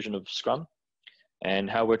 a version of Scrum, and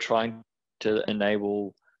how we're trying to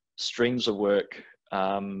enable streams of work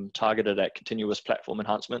targeted at continuous platform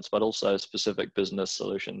enhancements, but also specific business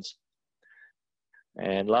solutions.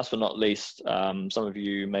 And last but not least, some of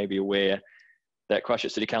you may be aware that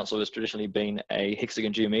Christchurch City Council has traditionally been a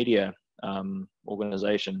Hexagon Geomedia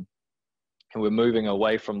organisation, and we're moving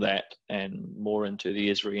away from that and more into the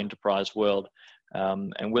Esri enterprise world.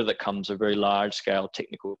 And with it comes a very large scale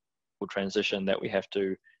technical transition that we have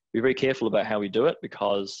to be very careful about how we do it,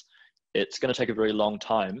 because it's going to take a very long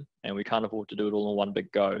time and we can't afford to do it all in one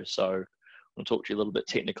big go. So I'll talk to you a little bit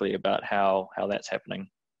technically about how that's happening.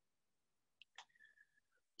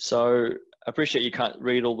 So I appreciate you can't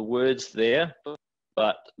read all the words there,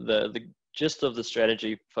 but the gist of the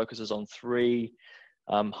strategy focuses on three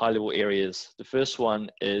high-level areas. The first one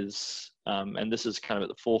is, and this is kind of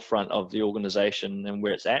at the forefront of the organisation and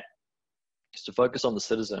where it's at, is to focus on the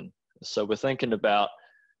citizen. So we're thinking about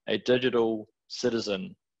a digital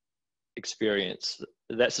citizen experience.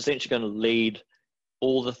 That's essentially going to lead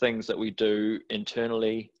all the things that we do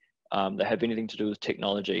internally that have anything to do with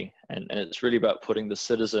technology. And it's really about putting the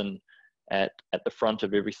citizen at the front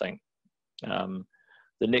of everything.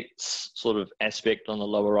 The next sort of aspect on the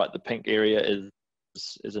lower right, the pink area,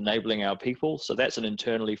 is enabling our people. So that's an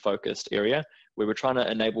internally focused area where we're trying to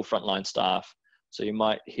enable frontline staff. So you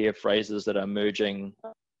might hear phrases that are emerging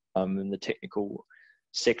in the technical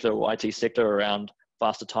sector or IT sector around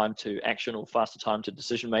faster time to action or faster time to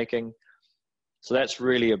decision making. So that's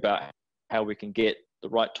really about how we can get the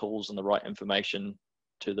right tools and the right information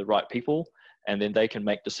to the right people, and then they can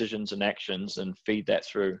make decisions and actions and feed that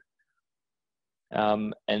through.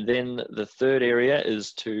 And then the third area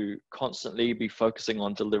is to constantly be focusing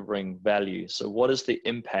on delivering value. So what is the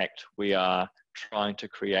impact we are trying to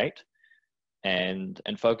create, and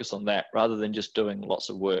focus on that rather than just doing lots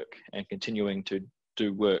of work and continuing to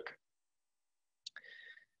do work.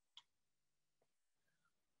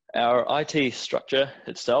 Our IT structure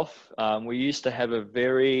itself, we used to have a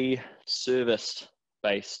very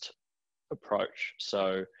service-based approach.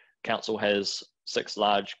 So council has 6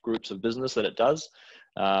 large groups of business that it does,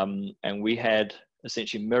 and we had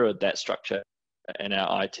essentially mirrored that structure in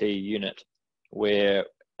our IT unit, where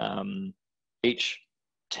each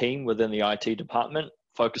team within the IT department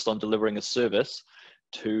focused on delivering a service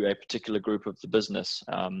to a particular group of the business.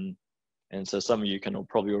 And so some of you can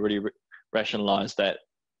probably already rationalize that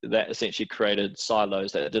essentially created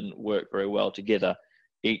silos that didn't work very well together.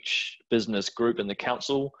 Each business group in the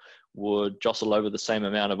council would jostle over the same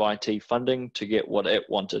amount of IT funding to get what it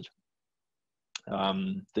wanted.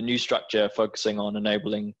 The new structure focusing on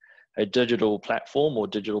enabling a digital platform or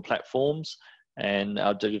digital platforms, and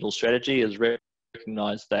our digital strategy is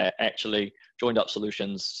recognized that actually joined up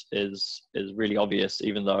solutions is really obvious,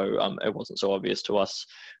 even though it wasn't so obvious to us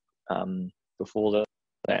before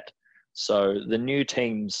that. So the new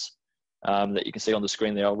teams that you can see on the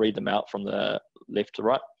screen there, I'll read them out from the left to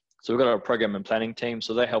right. So we've got our program and planning team.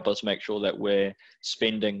 So they help us make sure that we're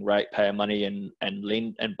spending ratepayer money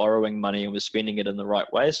and borrowing money, and we're spending it in the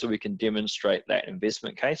right way so we can demonstrate that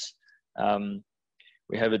investment case.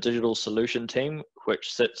 We have a digital solution team,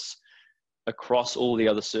 which sits across all the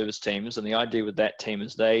other service teams. And the idea with that team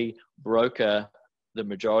is they broker the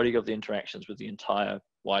majority of the interactions with the entire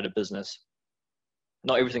wider business.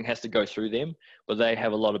 Not everything has to go through them, but they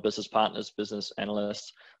have a lot of business partners, business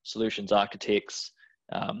analysts, solutions architects.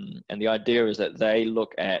 And the idea is that they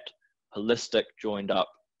look at holistic joined up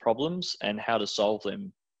problems and how to solve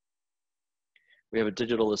them. We have a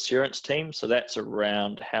digital assurance team. So that's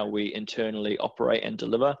around how we internally operate and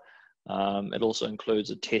deliver. It also includes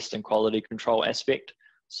a test and quality control aspect.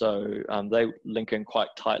 So they link in quite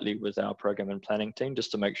tightly with our program and planning team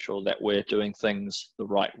just to make sure that we're doing things the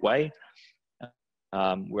right way.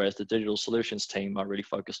 Whereas the digital solutions team are really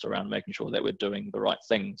focused around making sure that we're doing the right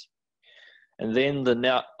things. And then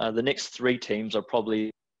the next three teams are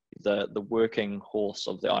probably the working horse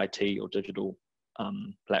of the IT or digital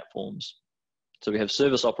platforms. So we have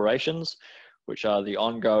service operations, which are the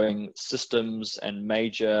ongoing systems and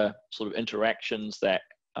major sort of interactions that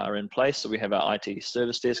are in place. So we have our IT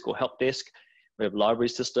service desk or help desk. We have library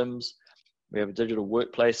systems. We have a digital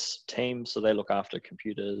workplace team, so they look after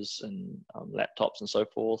computers and laptops and so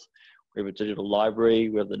forth. We have a digital library.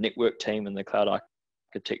 We have the network team and the cloud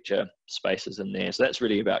architecture spaces in there. So that's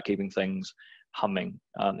really about keeping things humming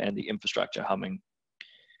and the infrastructure humming.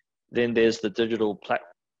 Then there's the digital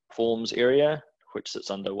platforms area, which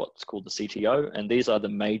sits under what's called the CTO. And these are the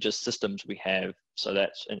major systems we have. So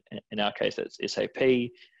that's, in our case, that's SAP.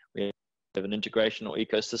 We have an integration or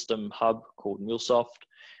ecosystem hub called MuleSoft.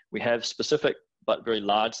 We have specific but very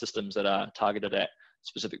large systems that are targeted at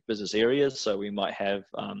specific business areas. So we might have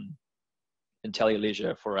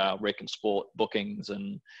IntelliLeisure for our rec and sport bookings,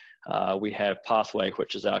 and we have Pathway,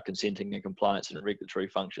 which is our consenting and compliance and regulatory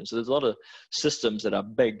function. So there's a lot of systems that are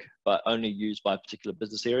big but only used by particular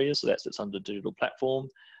business areas. So that sits under digital platform.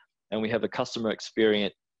 And we have a customer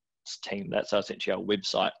experience team. That's essentially our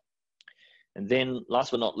website. And then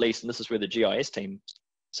last but not least, and this is where the GIS team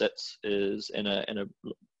sits, is in a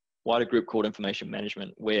wider group called information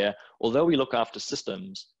management, where although we look after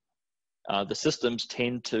systems, the systems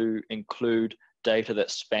tend to include data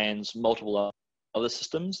that spans multiple other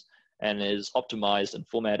systems and is optimized and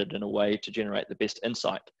formatted in a way to generate the best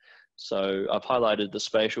insight. So I've highlighted the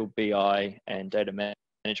spatial, BI, and data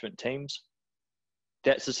management teams.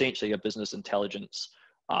 That's essentially a business intelligence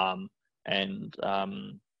and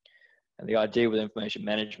the idea with information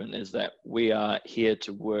management is that we are here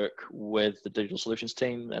to work with the digital solutions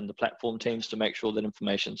team and the platform teams to make sure that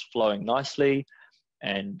information is flowing nicely,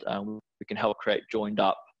 and we can help create joined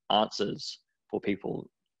up answers for people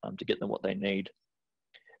to get them what they need.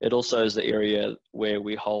 It also is the area where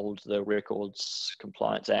we hold the Records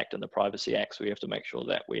Compliance Act and the Privacy Act, so we have to make sure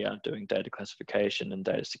that we are doing data classification and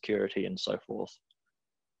data security and so forth.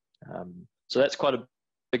 So that's quite a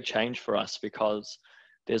big change for us, because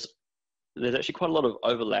there's actually quite a lot of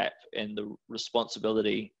overlap in the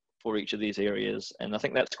responsibility for each of these areas, and I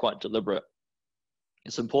think that's quite deliberate.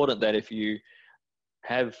 It's important that if you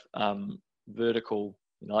have vertical,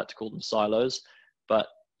 I like to call them silos, but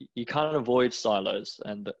you can't avoid silos,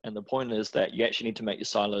 and the point is that you actually need to make your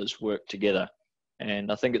silos work together.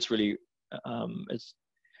 And I think it's really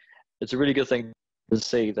it's a really good thing to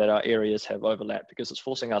see that our areas have overlap, because it's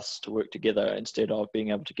forcing us to work together instead of being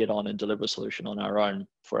able to get on and deliver a solution on our own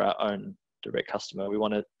for our own direct customer. We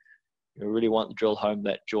really want to drill home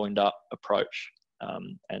that joined up approach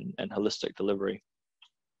and holistic delivery.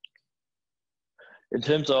 In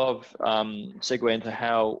terms of segue into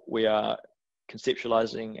how we are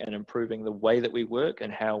conceptualizing and improving the way that we work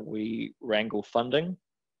and how we wrangle funding,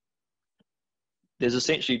 there's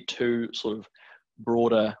essentially two sort of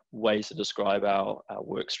broader ways to describe our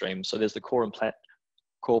work streams. So there's the core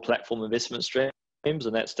platform investment streams,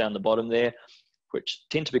 and that's down the bottom there, which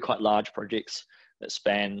tend to be quite large projects that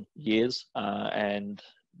span years, and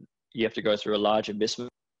you have to go through a large investment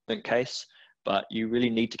case, but you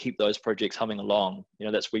really need to keep those projects humming along.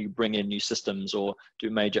 That's where you bring in new systems or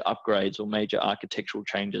do major upgrades or major architectural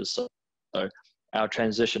changes. So our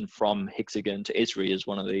transition from Hexagon to Esri is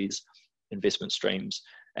one of these investment streams.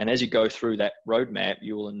 And as you go through that roadmap,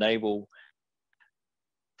 you will enable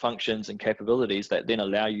functions and capabilities that then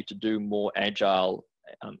allow you to do more agile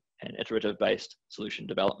and iterative-based solution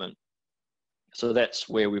development. So that's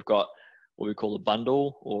where we've got what we call a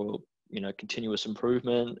bundle, or continuous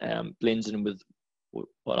improvement, blends in with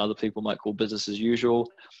what other people might call business as usual,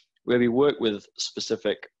 where we work with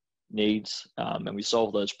specific needs and we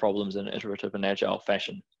solve those problems in an iterative and agile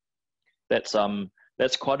fashion. That's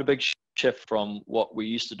quite a big shift from what we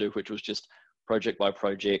used to do, which was just project by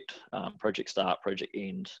project, project start, project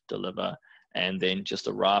end, deliver, and then just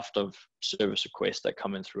a raft of service requests that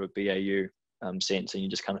come in through a BAU sense, and you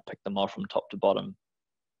just kind of pick them off from top to bottom.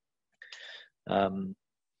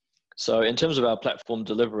 So in terms of our platform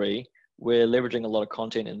delivery, we're leveraging a lot of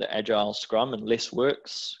content in the Agile Scrum and Less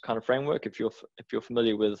Works kind of framework. If you're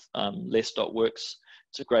familiar with less.works,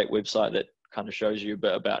 it's a great website that kind of shows you a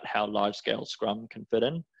bit about how large-scale Scrum can fit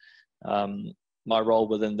in. My role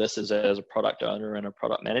within this is as a product owner and a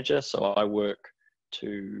product manager, so I work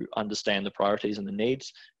to understand the priorities and the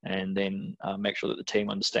needs, and then make sure that the team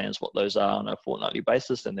understands what those are on a fortnightly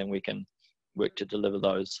basis, and then we can work to deliver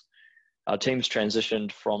those. Our team's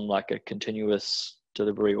transitioned from like a continuous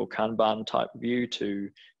delivery or Kanban type view to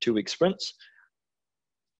 2-week sprints.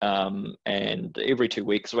 And every 2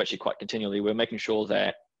 weeks, or actually quite continually, we're making sure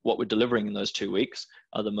that what we're delivering in those 2 weeks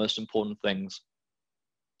are the most important things.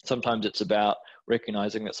 Sometimes it's about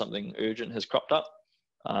recognizing that something urgent has cropped up.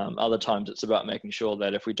 Other times it's about making sure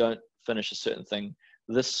that if we don't finish a certain thing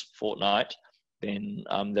this fortnight, then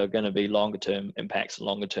there are going to be longer term impacts and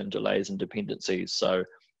longer term delays and dependencies. So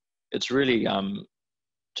it's really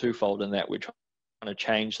twofold in that we're trying to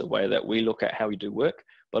change the way that we look at how we do work,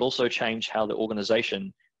 but also change how the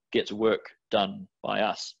organization gets work done by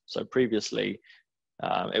us. So previously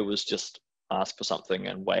it was just ask for something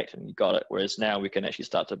and wait and you got it. Whereas now we can actually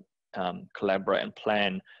start to collaborate and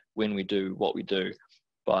plan when we do what we do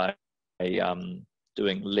by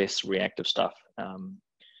doing less reactive stuff.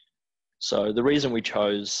 So the reason we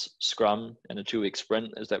chose Scrum and a 2-week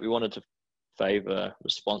sprint is that we wanted to favor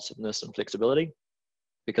responsiveness and flexibility,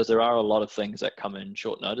 because there are a lot of things that come in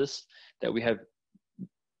short notice that we have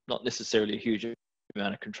not necessarily a huge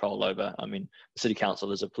amount of control over. I mean, the City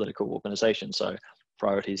Council is a political organisation, so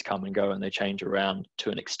priorities come and go and they change around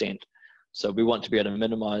to an extent. So we want to be able to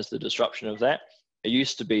minimise the disruption of that. It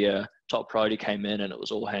used to be a top priority came in and it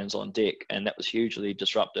was all hands on deck, and that was hugely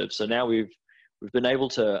disruptive. So now we've been able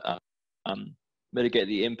to mitigate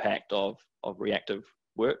the impact of reactive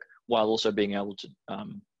work while also being able to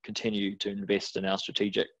continue to invest in our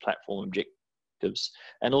strategic platform objectives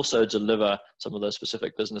and also deliver some of those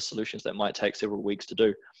specific business solutions that might take several weeks to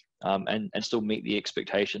do and still meet the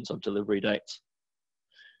expectations of delivery dates.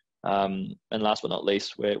 And last but not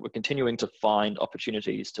least, we're continuing to find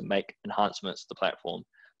opportunities to make enhancements to the platform.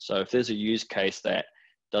 So if there's a use case that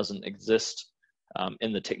doesn't exist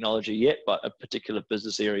in the technology yet, but a particular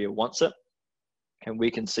business area wants it, and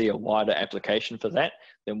we can see a wider application for that,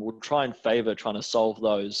 then we'll try and favor trying to solve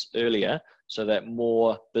those earlier so that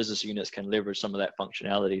more business units can leverage some of that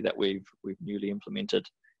functionality that we've newly implemented.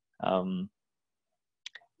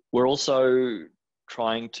 We're also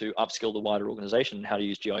trying to upskill the wider organization in how to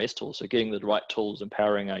use GIS tools. So getting the right tools,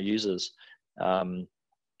 empowering our users.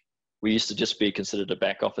 We used to just be considered a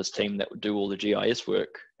back office team that would do all the GIS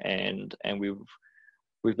work, and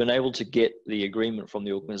we've been able to get the agreement from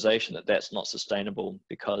the organization that that's not sustainable,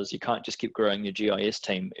 because you can't just keep growing your GIS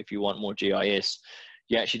team if you want more GIS.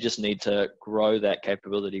 You actually just need to grow that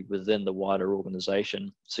capability within the wider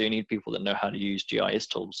organization. So you need people that know how to use GIS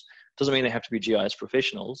tools. Doesn't mean they have to be GIS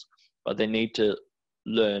professionals, but they need to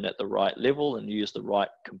learn at the right level and use the right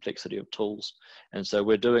complexity of tools. And so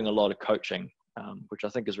we're doing a lot of coaching, which I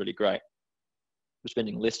think is really great. We're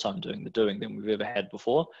spending less time doing the doing than we've ever had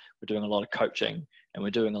before. We're doing a lot of coaching and we're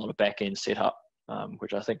doing a lot of back-end setup,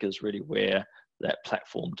 which I think is really where that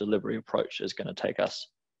platform delivery approach is going to take us.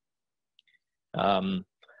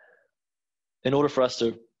 In order for us to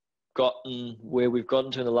have gotten where we've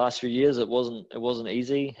gotten to in the last few years, it wasn't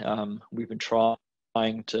easy. We've been trying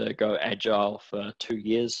to go agile for 2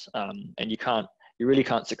 years, and you really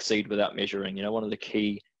can't succeed without measuring. You know, one of the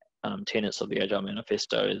key tenets of the Agile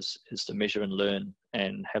Manifesto is to measure and learn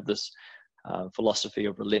and have this philosophy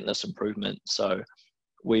of relentless improvement. So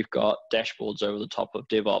we've got dashboards over the top of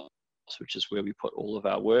DevOps, which is where we put all of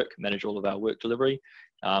our work, manage all of our work delivery.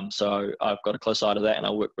 So I've got a close eye to that, and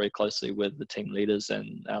I work very closely with the team leaders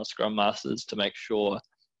and our Scrum Masters to make sure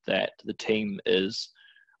that the team is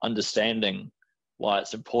understanding why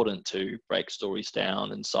it's important to break stories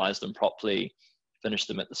down and size them properly, finish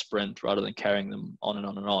them at the sprint rather than carrying them on and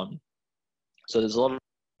on and on. So there's a lot of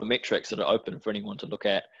metrics that are open for anyone to look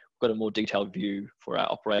at. We've got a more detailed view for our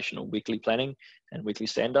operational weekly planning and weekly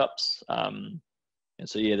stand-ups. And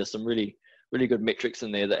so, yeah, there's some really good metrics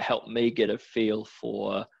in there that help me get a feel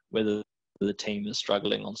for whether the team is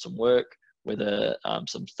struggling on some work, whether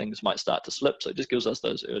some things might start to slip. So it just gives us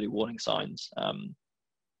those early warning signs,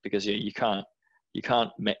 because yeah, you can't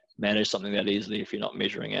manage something that easily if you're not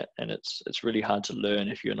measuring it, and it's really hard to learn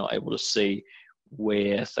if you're not able to see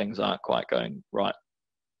where things aren't quite going right.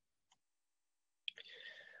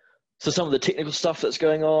 So some of the technical stuff that's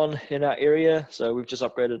going on in our area. So we've just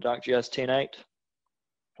upgraded ArcGIS 10.8.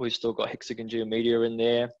 We've still got Hexagon Geomedia in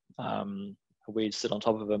there. We sit on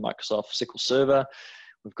top of a Microsoft SQL server.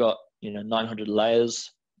 We've got 900 layers,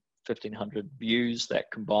 1,500 views that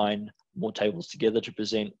combine more tables together to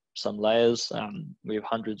present some layers. We have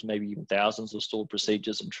hundreds, maybe even thousands of stored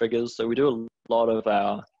procedures and triggers. So we do a lot of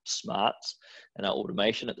our smarts and our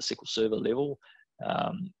automation at the SQL Server level,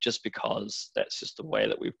 just because that's just the way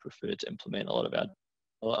that we've preferred to implement a lot of our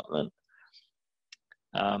development.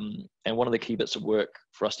 And one of the key bits of work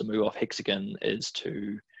for us to move off Hexagon is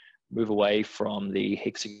to move away from the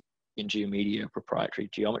Hexagon in GeoMedia proprietary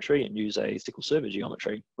geometry and use a SQL Server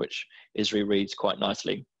geometry, which Esri reads quite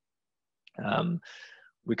nicely.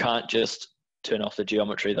 We can't just turn off the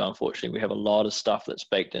geometry though, unfortunately. We have a lot of stuff that's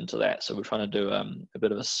baked into that. So we're trying to do a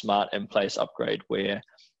bit of a smart in-place upgrade where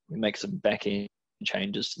we make some back-end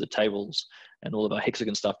changes to the tables, and all of our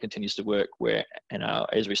hexagon stuff continues to work, and our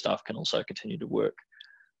Esri stuff can also continue to work.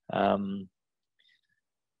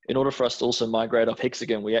 In order for us to also migrate off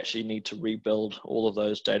hexagon, we actually need to rebuild all of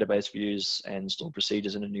those database views and store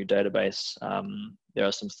procedures in a new database. There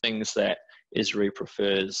are some things that Esri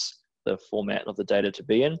prefers the format of the data to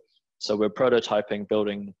be in. So we're prototyping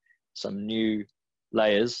building some new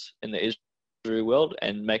layers in the Esri world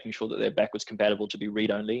and making sure that they're backwards compatible to be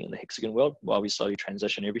read-only in the hexagon world while we slowly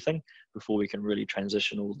transition everything before we can really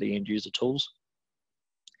transition all the end-user tools.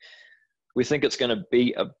 We think it's going to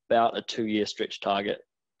be about a 2-year stretch target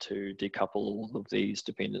to decouple all of these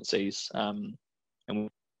dependencies. And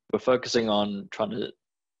we're focusing on trying to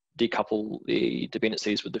decouple the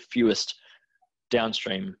dependencies with the fewest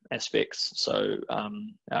downstream aspects. So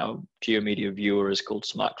our GeoMedia viewer is called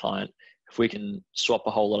Smart Client. If we can swap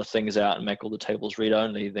a whole lot of things out and make all the tables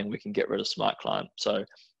read-only, then we can get rid of Smart Client. So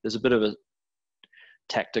there's a bit of a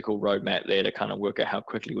tactical roadmap there to kind of work out how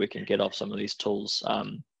quickly we can get off some of these tools,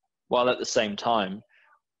 while at the same time,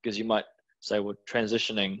 because you might say, well,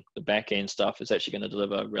 transitioning the back-end stuff is actually going to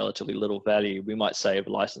deliver relatively little value. We might save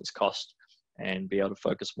license cost and be able to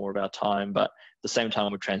focus more of our time. But at the same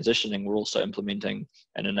time we're transitioning, we're also implementing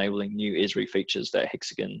and enabling new Esri features that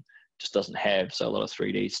hexagon just doesn't have. So a lot of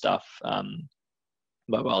 3D stuff.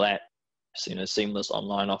 But while that, seamless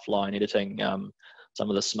online, offline editing, some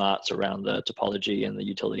of the smarts around the topology and the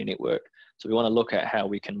utility network. So we want to look at how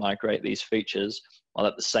we can migrate these features while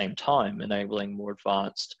at the same time enabling more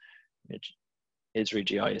advanced Esri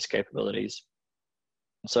GIS capabilities.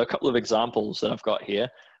 So a couple of examples that I've got here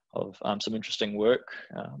of some interesting work.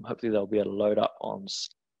 Hopefully they'll be able to load up on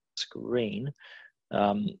screen.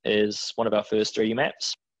 Is one of our first 3D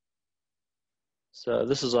maps. So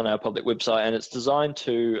this is on our public website, and it's designed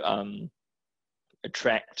to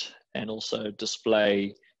attract and also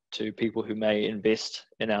display to people who may invest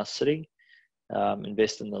in our city,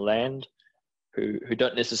 invest in the land, who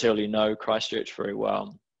don't necessarily know Christchurch very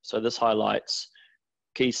well. So this highlights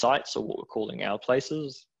key sites, or what we're calling our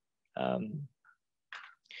places.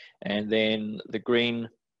 And then the green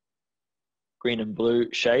and blue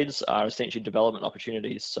shades are essentially development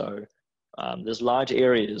opportunities. So there's large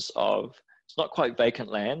areas of, it's not quite vacant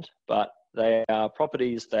land, but they are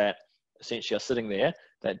properties that essentially are sitting there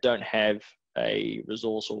that don't have a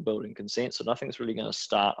resource or building consent. So nothing's really going to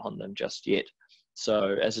start on them just yet.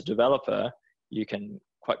 So as a developer, you can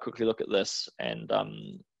quite quickly look at this and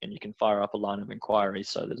you can fire up a line of inquiry.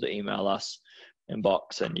 So there's an email us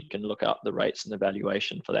inbox, and you can look up the rates and the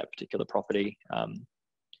valuation for that particular property.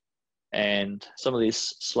 And some of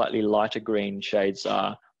these slightly lighter green shades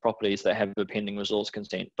are properties that have a pending resource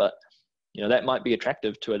consent, but that might be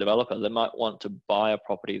attractive to a developer. They might want to buy a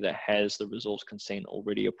property that has the resource consent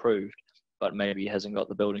already approved, but maybe hasn't got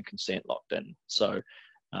the building consent locked in. So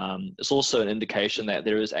it's also an indication that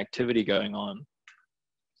there is activity going on.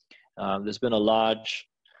 There's been a large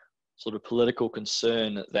sort of political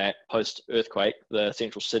concern that post-earthquake, the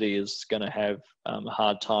central city is going to have a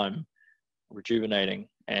hard time rejuvenating,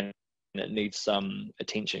 and it needs some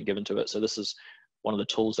attention given to it. So this is one of the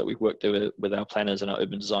tools that we've worked with our planners and our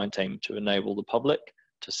urban design team to enable the public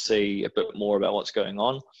to see a bit more about what's going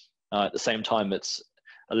on. At the same time, it's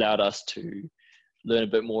allowed us to learn a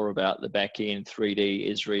bit more about the back-end 3D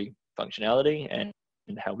Esri functionality and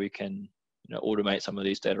how we can automate some of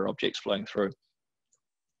these data objects flowing through.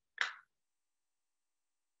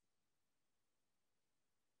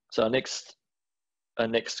 So our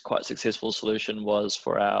next quite successful solution was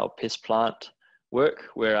for our pest plant work,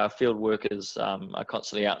 where our field workers are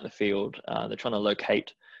constantly out in the field. They're trying to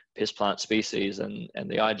locate pest plant species, and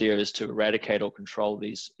the idea is to eradicate or control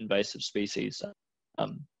these invasive species.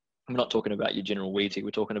 I'm not talking about your general weeds here.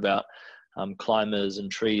 We're talking about climbers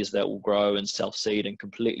and trees that will grow and self-seed and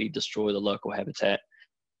completely destroy the local habitat.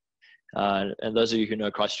 And those of you who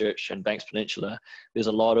know Christchurch and Banks Peninsula, there's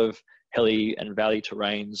a lot of hilly and valley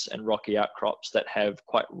terrains and rocky outcrops that have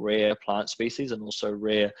quite rare plant species and also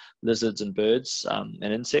rare lizards and birds and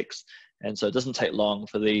insects. And so it doesn't take long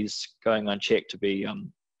for these going unchecked to be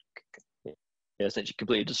essentially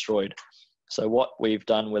completely destroyed. So what we've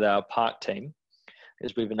done with our park team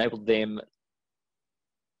is we've enabled them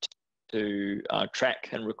to track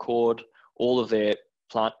and record all of their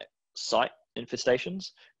plant site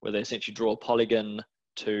infestations, where they essentially draw a polygon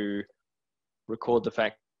to record the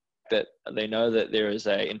fact that they know that there is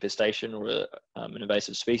a infestation or an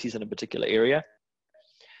invasive species in a particular area,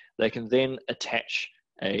 they can then attach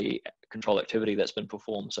a control activity that's been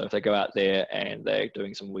performed. So if they go out there and they're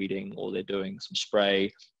doing some weeding, or they're doing some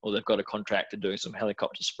spray, or they've got a contractor doing some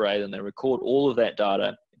helicopter spray, then they record all of that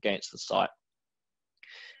data against the site.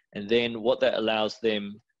 And then what that allows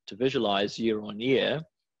them to visualize year on year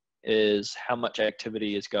is how much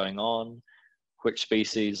activity is going on, which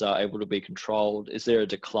species are able to be controlled, is there a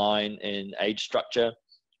decline in age structure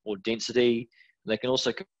or density. They can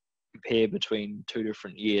also compare between 2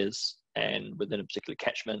 different years and within a particular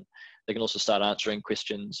catchment. They can also start answering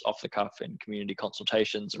questions off the cuff in community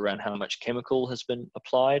consultations around how much chemical has been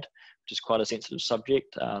applied, which is quite a sensitive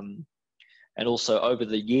subject. And also over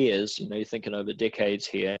the years, you know, you're thinking over decades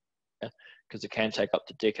here, because it can take up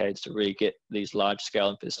to decades to really get these large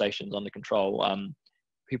scale infestations under control.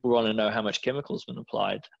 People want to know how much chemical has been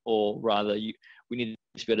applied, or rather we need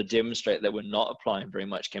to be able to demonstrate that we're not applying very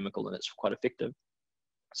much chemical and it's quite effective.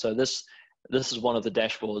 So this is one of the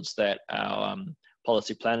dashboards that our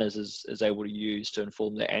policy planners is able to use to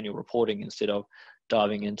inform their annual reporting, instead of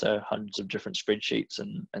diving into hundreds of different spreadsheets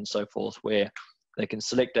and so forth, where they can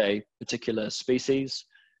select a particular species.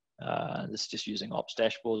 This is just using ops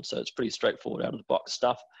dashboard, so it's pretty straightforward out of the box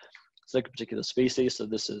stuff. Select a particular species, so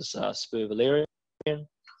this is spur valerian.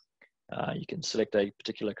 You can select a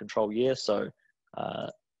particular control year, so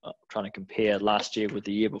trying to compare last year with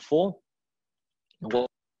the year before. And what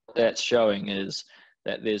that's showing is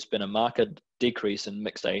that there's been a marked decrease in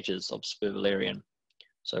mixed ages of spur valerian,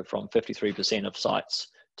 so from 53% of sites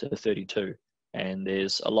to 32%, and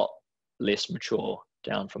there's a lot less mature,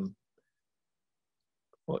 down from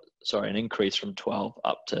an increase from 12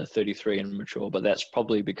 up to 33 in mature, but that's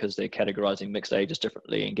probably because they're categorizing mixed ages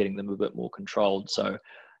differently and getting them a bit more controlled. So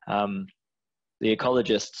the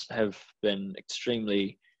ecologists have been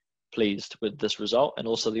extremely pleased with this result, and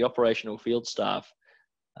also the operational field staff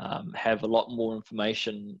have a lot more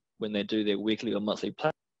information when they do their weekly or monthly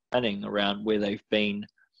planning around where they've been,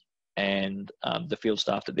 and the field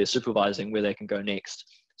staff that they're supervising, where they can go next.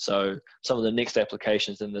 So some of the next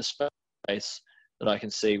applications in this space that I can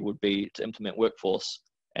see would be to implement workforce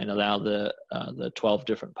and allow the 12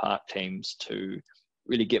 different park teams to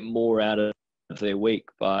really get more out of their week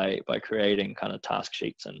by creating kind of task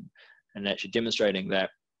sheets and actually demonstrating that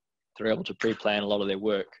they're able to pre-plan a lot of their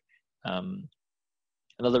work.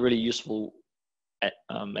 Another really useful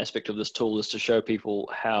aspect of this tool is to show people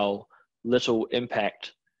how little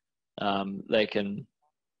impact they can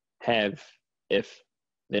have if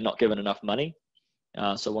they're not given enough money.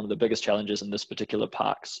 So one of the biggest challenges in this particular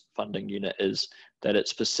parks funding unit is that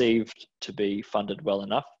it's perceived to be funded well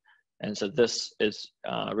enough. And so this is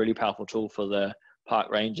a really powerful tool for the park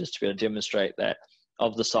rangers to be able to demonstrate that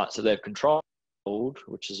of the sites that they've controlled,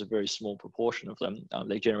 which is a very small proportion of them,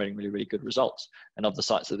 they're generating really, really good results. And of the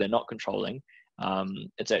sites that they're not controlling,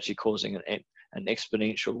 it's actually causing an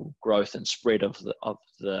exponential growth and spread of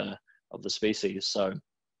the species. So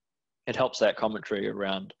it helps that commentary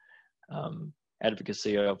around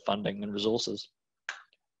advocacy of funding and resources.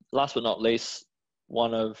 Last but not least,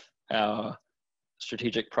 one of our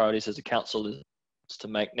strategic priorities as a council is to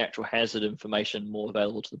make natural hazard information more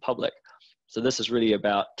available to the public. So this is really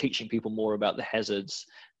about teaching people more about the hazards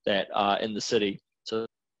that are in the city so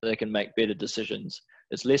they can make better decisions.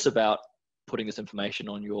 It's less about putting this information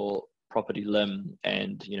on your property limb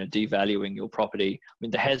and, you know, devaluing your property. I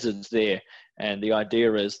mean, the hazard's there, and the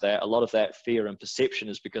idea is that a lot of that fear and perception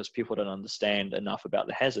is because people don't understand enough about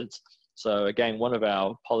the hazards. So again, one of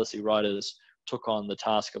our policy writers took on the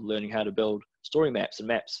task of learning how to build story maps and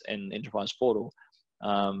maps in Enterprise Portal,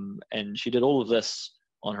 and she did all of this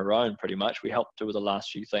on her own pretty much. We helped her with the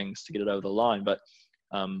last few things to get it over the line, but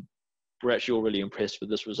we're actually all really impressed with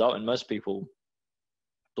this result, and most people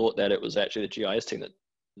thought that it was actually the GIS team that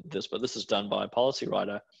did this, but this is done by a policy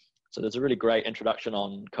writer. So there's a really great introduction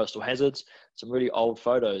on coastal hazards, some really old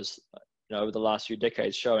photos, you know, over the last few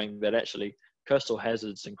decades showing that actually coastal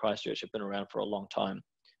hazards in Christchurch have been around for a long time,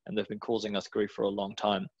 and they've been causing us grief for a long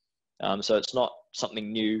time. So it's not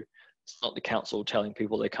something new. It's not the council telling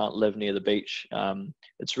people they can't live near the beach.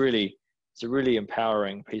 It's a really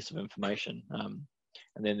empowering piece of information.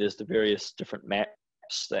 And then there's the various different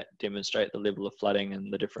maps that demonstrate the level of flooding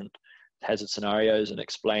and the different hazard scenarios, and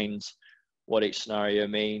explains what each scenario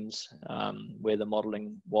means, where the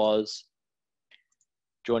modelling was,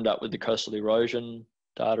 joined up with the coastal erosion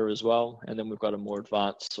data as well. And then we've got a more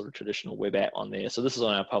advanced sort of traditional web app on there. So this is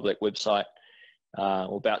on our public website,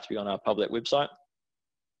 or about to be on our public website.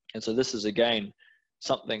 And so this is, again,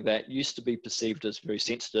 something that used to be perceived as very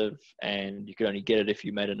sensitive and you could only get it if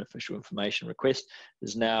you made an official information request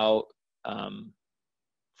is now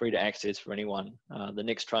free to access for anyone. The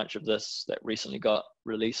next tranche of this that recently got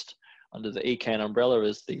released under the ECAN umbrella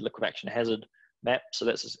is the liquefaction hazard map. So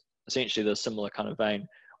that's essentially the similar kind of vein.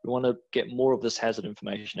 We want to get more of this hazard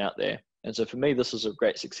information out there. And so for me, this is a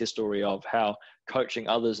great success story of how coaching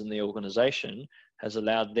others in the organization has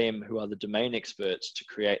allowed them, who are the domain experts, to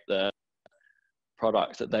create the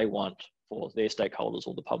product that they want for their stakeholders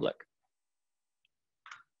or the public.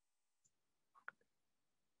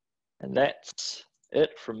 And that's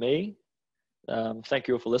it from me. Thank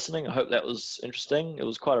you all for listening. I hope that was interesting. It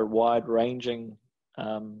was quite a wide-ranging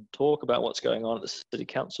talk about what's going on at the City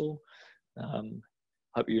Council.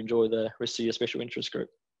 Hope you enjoy the rest of your special interest group.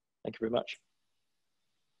 Thank you very much.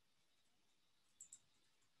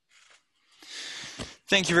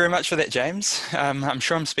 Thank you very much for that, James. I'm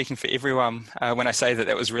sure I'm speaking for everyone when I say that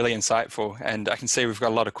that was really insightful, and I can see we've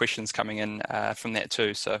got a lot of questions coming in from that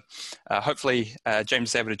too. So hopefully James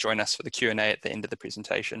is able to join us for the Q&A at the end of the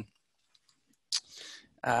presentation.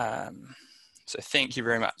 So thank you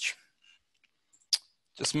very much.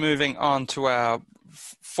 Just moving on to our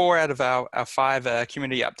 4 out of our 5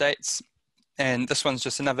 community updates. And this one's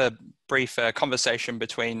just another brief conversation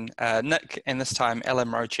between Nick and this time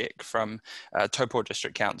Mroczek from Taupo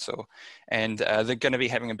District Council. And they're going to be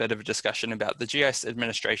having a bit of a discussion about the GIS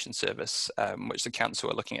administration service, which the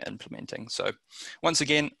council are looking at implementing. So once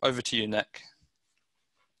again, over to you, Nick.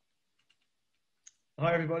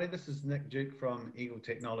 Hi everybody, this is Nick Duke from Eagle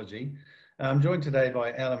Technology. I'm joined today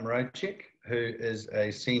by Mroczek, who is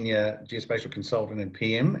a senior geospatial consultant and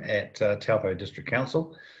PM at Taupo District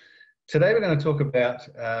Council. Today we're going to talk about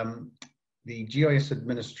the GIS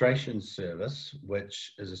administration service,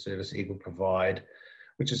 which is a service Eagle provide,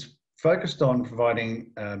 which is focused on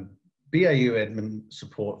providing BAU admin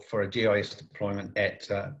support for a GIS deployment at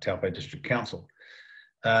Taupo District Council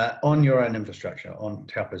on your own infrastructure, on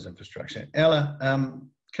Taupo's infrastructure. Ella,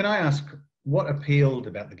 can I ask what appealed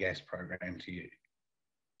about the GAS program to you?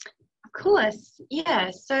 Of course, yeah.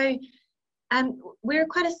 So we're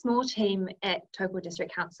quite a small team at Taupo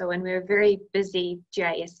District Council, and we're a very busy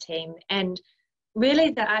GIS team. And really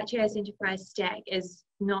the ArcGIS Enterprise Stack is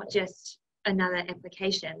not just another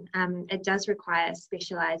application. It does require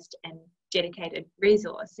specialised and dedicated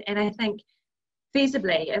resource. And I think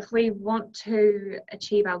feasibly, if we want to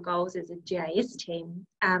achieve our goals as a GIS team,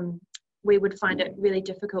 we would find it really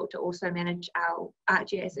difficult to also manage our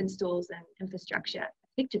ArcGIS installs and infrastructure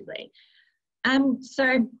effectively.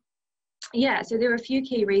 So there are a few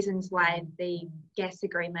key reasons why the GAS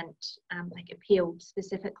agreement appealed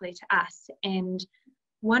specifically to us. And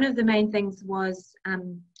one of the main things was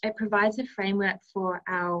it provides a framework for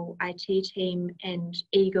our IT team and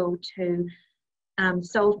Eagle to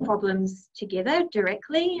solve problems together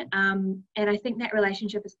directly. And I think that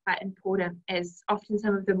relationship is quite important, as often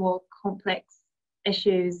some of the more complex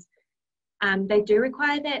issues, they do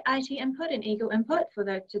require that IT input and Eagle input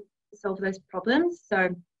to solve those problems.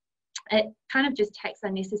 So it kind of just takes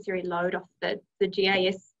unnecessary load off the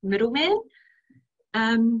GIS middleman.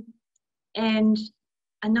 And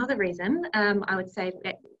another reason I would say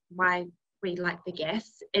that why we like the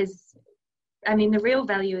GAS is, I mean, the real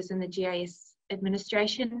value is in the GIS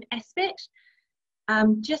administration aspect.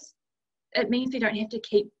 It means we don't have to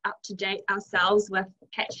keep up to date ourselves with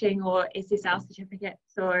patching or SSL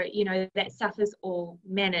certificates, or, you know, that stuff is all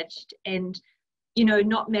managed, and, you know,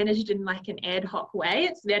 not managed in like an ad hoc way.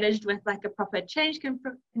 It's managed with like a proper change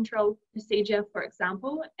control procedure, for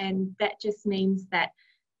example, and that just means that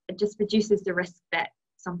it just reduces the risk that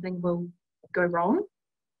something will go wrong.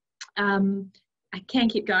 I can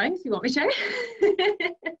keep going if you want me to.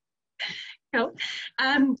 Cool.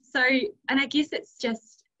 And I guess it's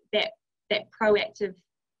just that proactive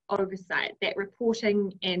oversight, that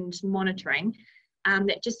reporting and monitoring,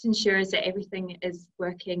 that just ensures that everything is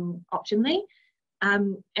working optimally.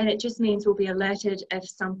 And it just means we'll be alerted if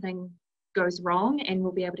something goes wrong, and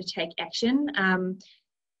we'll be able to take action.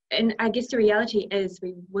 And I guess the reality is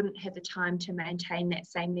we wouldn't have the time to maintain that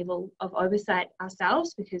same level of oversight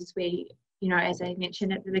ourselves, because we, you know, as I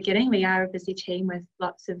mentioned at the beginning, we are a busy team with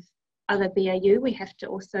lots of other BAU we have to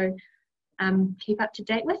also keep up to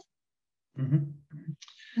date with.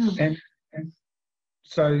 Mm-hmm. And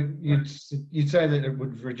so you'd say that it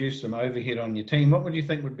would reduce some overhead on your team. What would you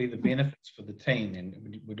think would be the benefits for the team?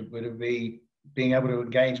 And would it be being able to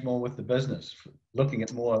engage more with the business, looking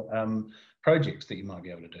at more projects that you might be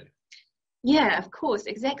able to do? Yeah, of course,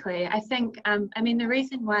 exactly. I think, I mean, the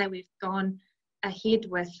reason why we've gone ahead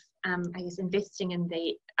with, I guess, investing in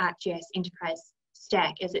the ArcGIS Enterprise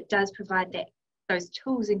Stack is it does provide that those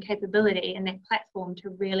tools and capability and that platform to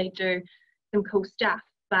really do some cool stuff.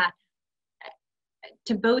 But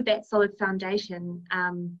to build that solid foundation,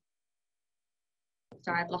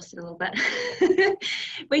 sorry, I've lost it a little bit.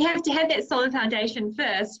 We have to have that solid foundation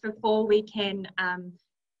first before we can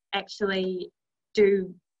actually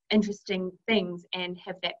do interesting things and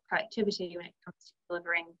have that proactivity when it comes to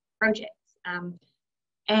delivering projects.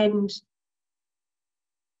 And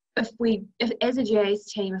if as a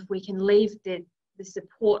GIS team, if we can leave the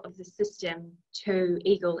support of the system to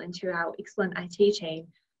Eagle and to our excellent IT team,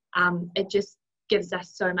 it just gives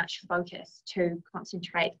us so much focus to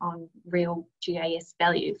concentrate on real GIS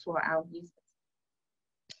value for our users.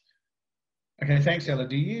 Okay, thanks, Ella.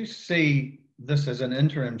 Do you see this as an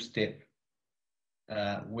interim step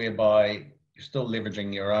whereby you're still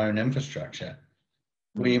leveraging your own infrastructure,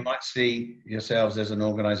 where you might see yourselves as an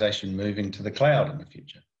organisation moving to the cloud in the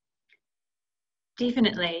future?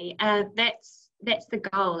 Definitely. That's the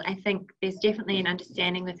goal. I think there's definitely an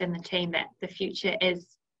understanding within the team that the future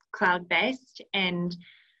is cloud-based, and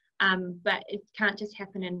but it can't just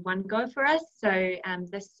happen in one go for us. So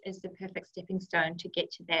this is the perfect stepping stone to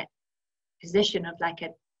get to that position of like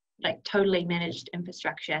totally managed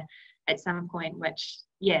infrastructure at some point, which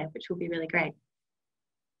will be really great.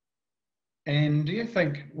 And do you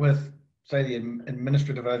think, with say the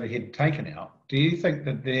administrative overhead taken out, do you think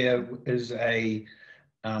that there is a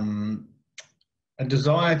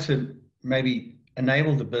desire to maybe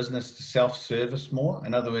enable the business to self-service more?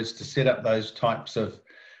 In other words, to set up those types of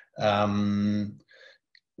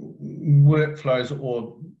workflows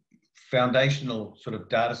or foundational sort of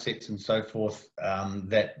data sets and so forth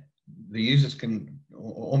that the users can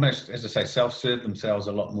almost, as I say, self-serve themselves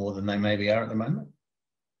a lot more than they maybe are at the moment?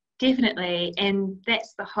 Definitely, and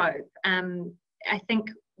that's the hope. I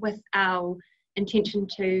think with our intention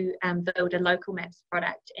to build a LocalMaps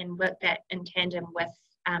product and work that in tandem with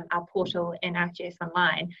our portal and ArcGIS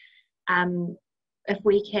Online, if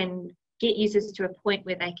we can get users to a point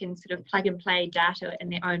where they can sort of plug and play data in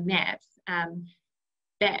their own maps,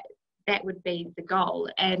 that would be the goal,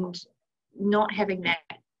 and not having that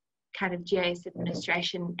kind of GIS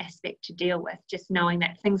administration aspect to deal with, just knowing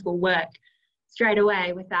that things will work straight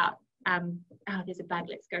away without oh, there's a bug,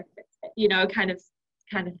 let's go fix it, you know, kind of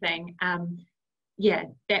thing.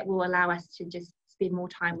 That will allow us to just spend more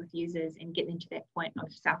time with users and get them to that point of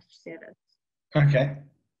self-service. Okay,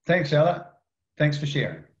 thanks, Ella. Thanks for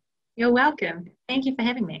sharing. You're welcome. Thank you for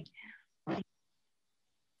having me.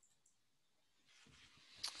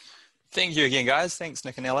 Thank you again, guys. Thanks,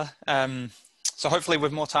 Nick and Ella. So hopefully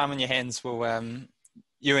with more time on your hands,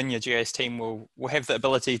 you and your GIS team will have the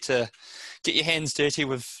ability to get your hands dirty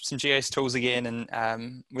with some GIS tools again,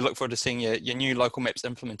 and we look forward to seeing your new LocalMaps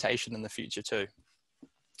implementation in the future too.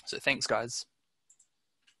 So thanks, guys.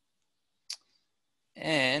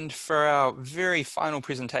 And for our very final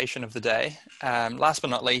presentation of the day, last but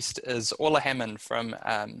not least, is Orla Hammond from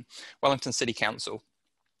Wellington City Council.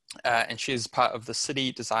 And she's part of the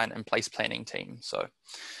City Design and Place Planning team. So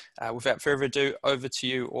without further ado, over to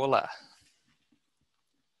you, Orla.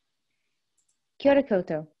 Kia ora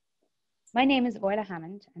koutou. My name is Orla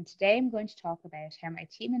Hammond, and today I'm going to talk about how my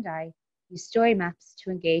team and I use story maps to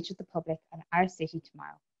engage with the public on our city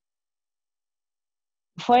tomorrow.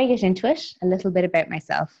 Before I get into it, a little bit about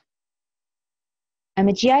myself. I'm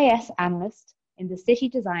a GIS analyst in the City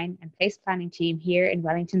Design and Place Planning team here in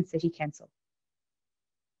Wellington City Council.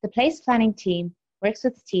 The Place Planning team works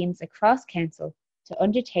with teams across Council to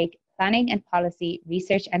undertake planning and policy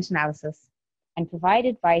research and analysis, and provide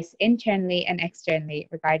advice internally and externally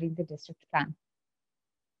regarding the district plan.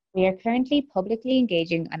 We are currently publicly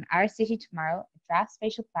engaging on Our City Tomorrow, a draft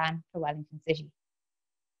spatial plan for Wellington City.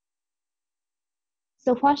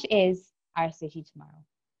 So what is Our City Tomorrow?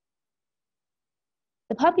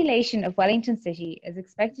 The population of Wellington City is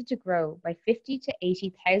expected to grow by 50 to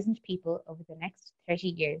 80,000 people over the next 30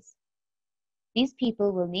 years. These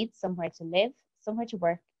people will need somewhere to live, somewhere to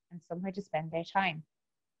work, and somewhere to spend their time.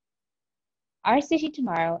 Our City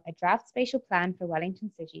Tomorrow, a draft spatial plan for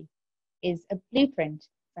Wellington City, is a blueprint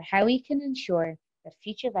for how we can ensure that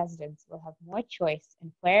future residents will have more choice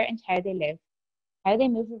in where and how they live, how they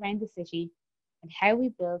move around the city, and how we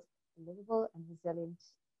build livable and resilient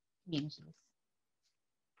communities.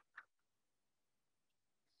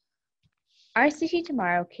 Our City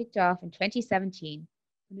Tomorrow kicked off in 2017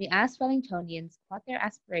 when we asked Wellingtonians what their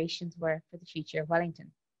aspirations were for the future of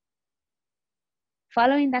Wellington.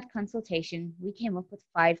 Following that consultation, we came up with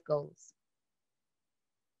 5 goals.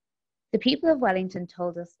 The people of Wellington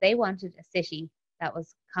told us they wanted a city that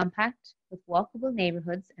was compact, with walkable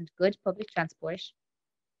neighbourhoods and good public transport,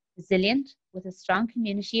 resilient, with a strong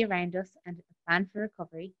community around us and a plan for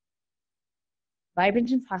recovery.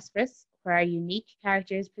 Vibrant and prosperous, where our unique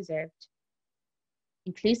character is preserved.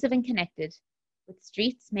 Inclusive and connected, with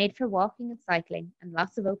streets made for walking and cycling and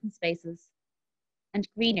lots of open spaces. And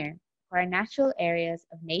greener, where our natural areas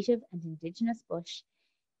of native and indigenous bush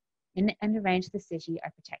in and around the city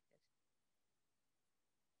are protected.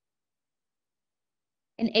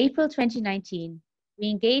 In April 2019, we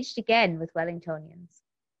engaged again with Wellingtonians.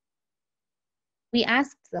 We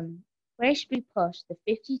asked them, where should we put the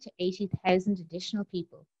 50 to 80,000 additional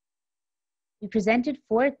people? We presented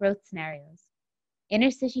 4 growth scenarios: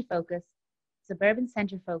 inner city focus, suburban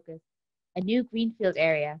centre focus, a new greenfield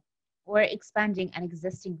area, or expanding an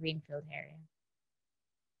existing greenfield area.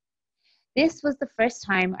 This was the first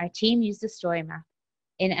time our team used a story map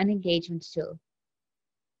in an engagement tool.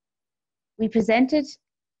 We presented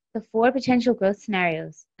the 4 potential growth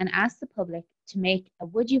scenarios and asked the public to make a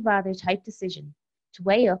would you rather type decision to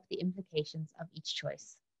weigh up the implications of each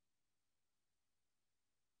choice.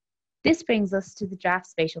 This brings us to the draft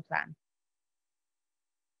spatial plan.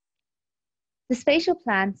 The spatial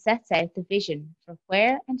plan sets out the vision for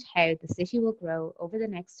where and how the city will grow over the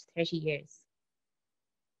next 30 years.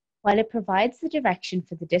 While it provides the direction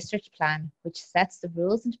for the district plan, which sets the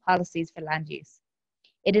rules and policies for land use,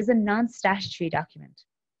 it is a non-statutory document.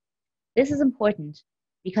 This is important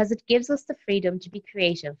because it gives us the freedom to be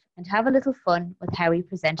creative and have a little fun with how we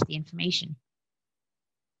present the information.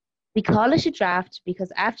 We call it a draft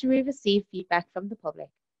because after we receive feedback from the public,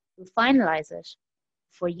 we'll finalise it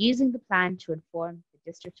before using the plan to inform the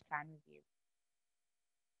district plan review.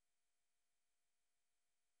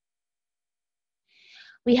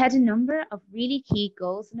 We had a number of really key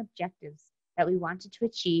goals and objectives that we wanted to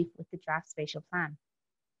achieve with the draft spatial plan.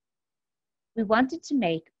 We wanted to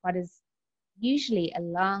make what is usually a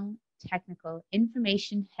long, technical,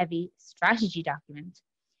 information-heavy strategy document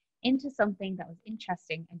into something that was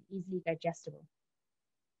interesting and easily digestible.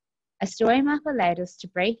 A story map allowed us to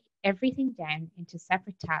break everything down into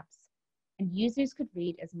separate tabs, and users could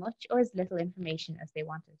read as much or as little information as they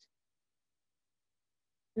wanted.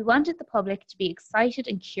 We wanted the public to be excited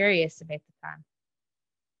and curious about the plan.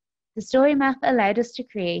 The story map allowed us to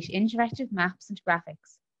create interactive maps and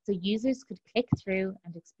graphics, so users could click through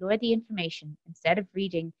and explore the information instead of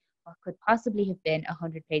reading what could possibly have been a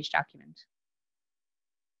 100-page document.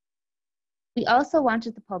 We also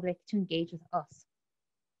wanted the public to engage with us.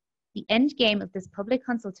 The end game of this public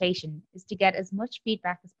consultation is to get as much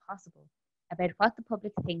feedback as possible about what the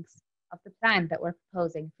public thinks of the plan that we're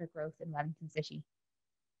proposing for growth in Wellington City.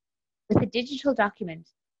 With a digital document,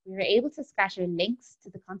 we were able to scatter links to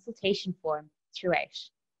the consultation form throughout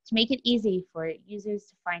to make it easy for users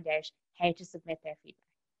to find out how to submit their feedback.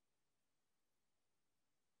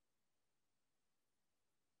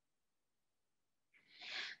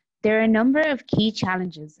 There are a number of key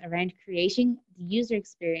challenges around creating the user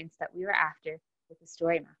experience that we were after with the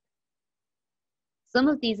story map. Some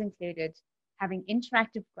of these included having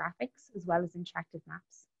interactive graphics as well as interactive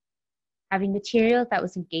maps, having material that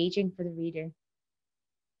was engaging for the reader,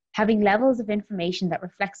 having levels of information that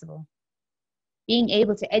were flexible, being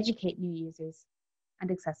able to educate new users,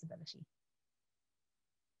 and accessibility.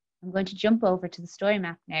 I'm going to jump over to the story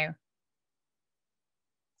map now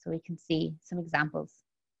so we can see some examples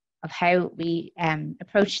of how we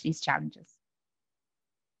approach these challenges.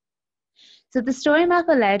 So the story map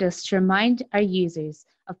allowed us to remind our users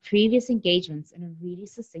of previous engagements in a really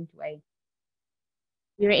succinct way.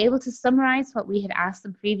 We were able to summarize what we had asked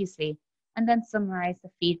them previously and then summarize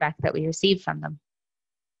the feedback that we received from them.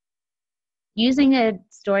 Using a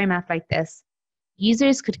story map like this,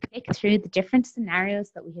 users could click through the different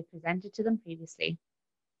scenarios that we had presented to them previously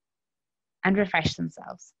and refresh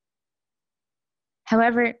themselves.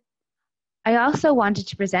 However, I also wanted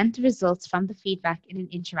to present the results from the feedback in an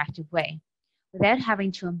interactive way without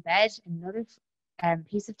having to embed another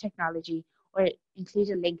piece of technology or include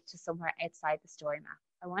a link to somewhere outside the story map.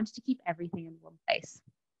 I wanted to keep everything in one place.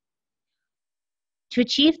 To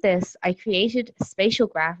achieve this, I created a spatial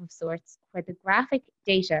graph of sorts where the graphic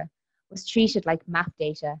data was treated like map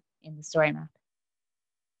data in the story map.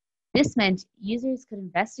 This meant users could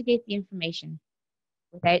investigate the information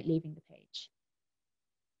without leaving the page.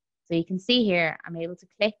 So you can see here, I'm able to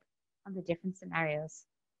click on the different scenarios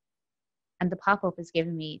and the pop-up is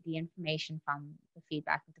giving me the information from the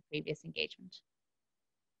feedback of the previous engagement.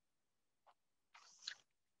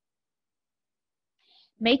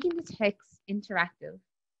 Making the text interactive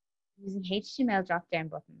using HTML drop-down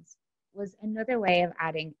buttons was another way of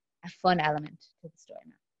adding a fun element to the story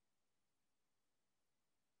map.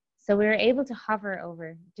 So we were able to hover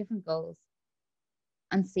over different goals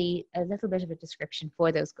and see a little bit of a description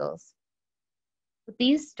for those goals. But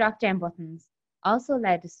these drop-down buttons also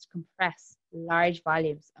allowed us to compress large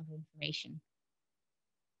volumes of information.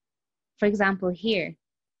 For example, here,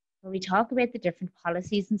 where we talk about the different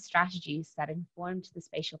policies and strategies that informed the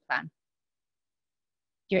spatial plan.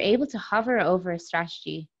 You're able to hover over a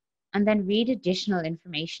strategy and then read additional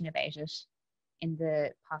information about it in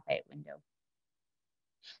the pop-out window.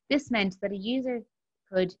 This meant that a user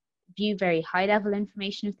could view very high-level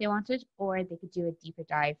information if they wanted, or they could do a deeper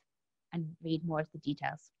dive and read more of the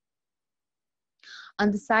details.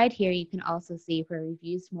 On the side here, you can also see where we've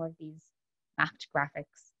used more of these mapped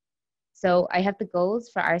graphics. So I have the goals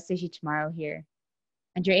for our city tomorrow here,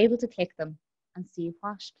 and you're able to click them and see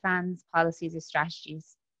what plans, policies, or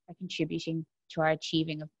strategies are contributing to our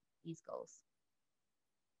achieving of these goals.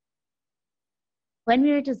 When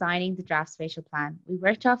we were designing the draft spatial plan, we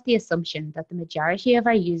worked off the assumption that the majority of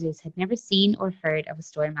our users had never seen or heard of a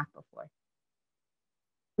story map before.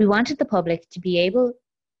 We wanted the public to be able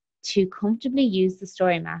to comfortably use the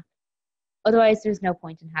story map, otherwise there's no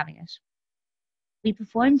point in having it. We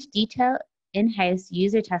performed detailed in-house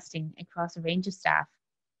user testing across a range of staff,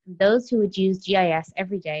 from those who would use GIS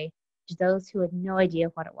every day to those who had no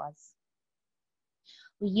idea what it was.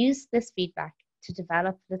 We used this feedback to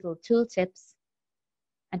develop little tool tips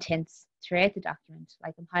and hints throughout the document,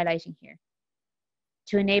 like I'm highlighting here,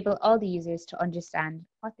 to enable all the users to understand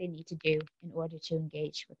what they need to do in order to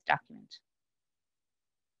engage with the document.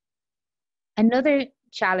 Another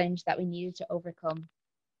challenge that we needed to overcome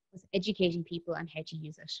was educating people on how to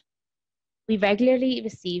use it. We regularly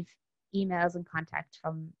receive emails and contact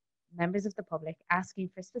from members of the public asking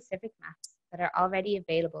for specific maps that are already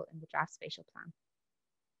available in the draft spatial plan.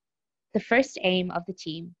 The first aim of the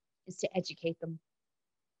team is to educate them.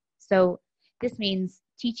 So this means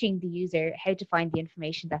teaching the user how to find the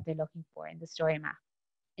information that they're looking for in the story map,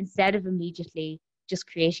 instead of immediately just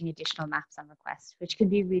creating additional maps on request, which can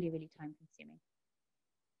be really, really time consuming.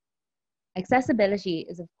 Accessibility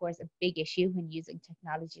is, of course, a big issue when using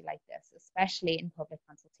technology like this, especially in public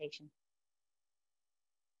consultation.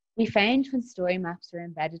 We found when story maps were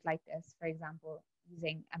embedded like this, for example,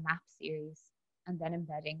 using a map series and then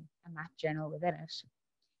embedding a map journal within it,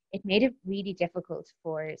 it made it really difficult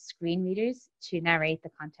for screen readers to narrate the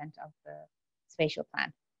content of the spatial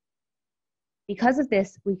plan. Because of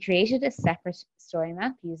this, we created a separate story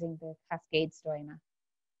map using the Cascade story map.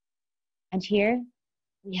 And here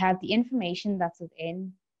we have the information that's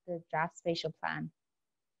within the draft spatial plan,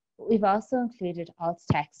 but we've also included alt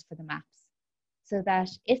text for the maps, so that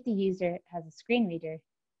if the user has a screen reader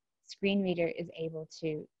is able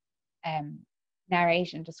to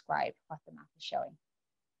narrate and describe what the map is showing.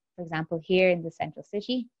 For example, here in the central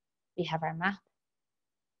city, we have our map,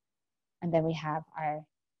 and then we have our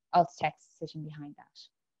alt text sitting behind that.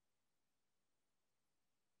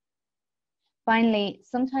 Finally,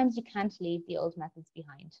 sometimes you can't leave the old methods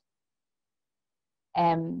behind.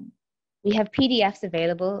 We have PDFs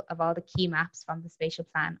available of all the key maps from the spatial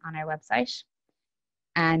plan on our website,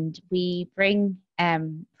 and we bring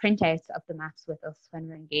printouts of the maps with us when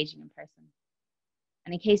we're engaging in person.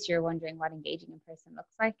 And in case you're wondering what engaging in person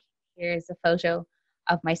looks like, here's a photo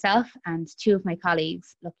of myself and two of my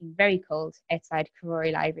colleagues looking very cold outside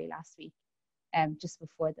Karori Library last week, just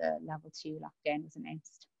before the level 2 lockdown was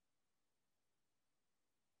announced.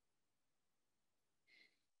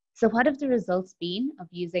 So what have the results been of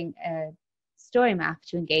using a story map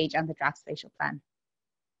to engage on the draft spatial plan?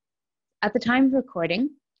 At the time of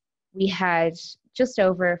recording, we had just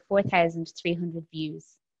over 4,300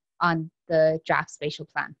 views on the draft spatial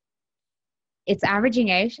plan. It's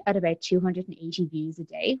averaging out at about 280 views a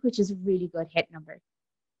day, which is a really good hit number.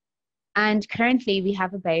 And currently we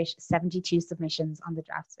have about 72 submissions on the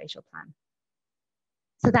draft spatial plan.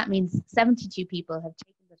 So that means 72 people have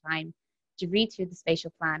taken the time to read through the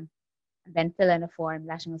spatial plan and then fill in a form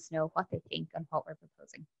letting us know what they think and what we're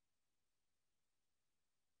proposing.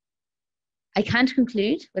 I can't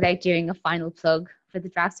conclude without doing a final plug for the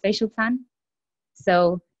draft spatial plan.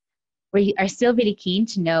 So we are still really keen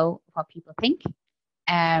to know what people think.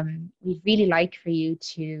 We'd really like for you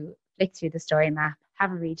to flick through the story map,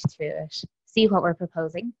 have a read through it, see what we're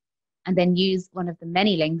proposing, and then use one of the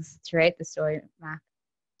many links throughout the story map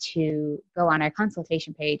to go on our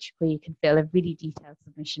consultation page where you can fill a really detailed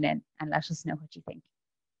submission in and let us know what you think.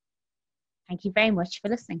 Thank you very much for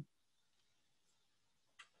listening.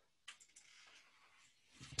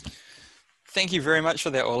 Thank you very much for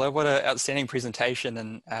that, Ola. What an outstanding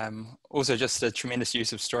presentation, and also just a tremendous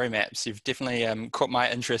use of story maps. You've definitely caught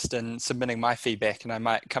my interest in submitting my feedback, and I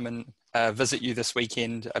might come and visit you this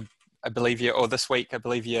weekend. I believe you, or this week, I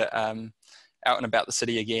believe you're out and about the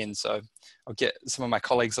city again. So I'll get some of my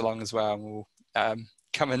colleagues along as well, and we'll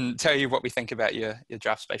come and tell you what we think about your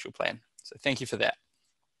draft spatial plan. So thank you for that.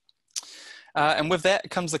 And with that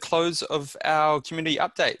comes the close of our community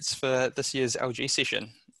updates for this year's LG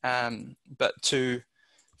session. But to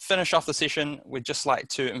finish off the session, we'd just like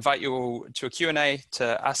to invite you all to a Q&A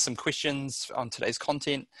to ask some questions on today's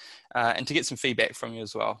content and to get some feedback from you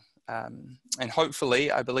as well. And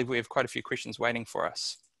hopefully, I believe we have quite a few questions waiting for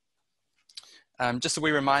us. Just a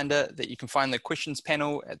wee reminder that you can find the questions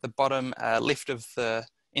panel at the bottom left of the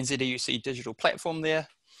NZEUC digital platform there.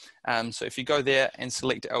 So if you go there and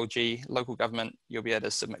select LG, local government, you'll be able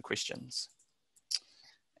to submit questions.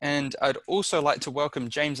 And I'd also like to welcome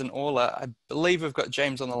James and Orla. I believe we've got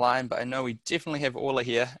James on the line, but I know we definitely have Orla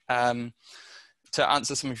here to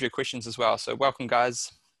answer some of your questions as well. So welcome,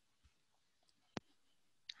 guys.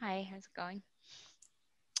 Hi, how's it going?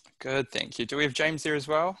 Good, thank you. Do we have James there as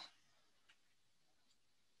well?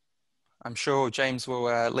 I'm sure James will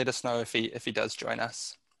let us know if he does join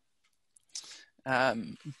us.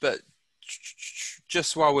 But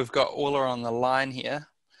just while we've got Orla on the line here,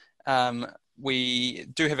 we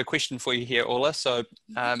do have a question for you here, Orla. So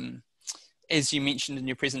as you mentioned in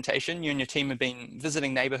your presentation, you and your team have been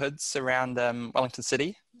visiting neighbourhoods around Wellington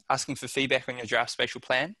City, asking for feedback on your draft spatial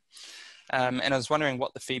plan. And I was wondering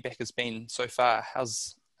what the feedback has been so far.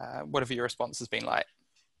 What have your responses been like?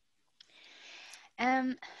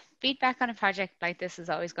 Feedback on a project like this is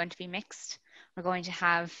always going to be mixed. We're going to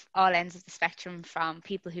have all ends of the spectrum, from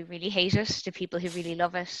people who really hate it to people who really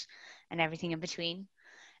love it and everything in between.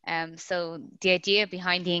 So the idea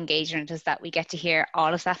behind the engagement is that we get to hear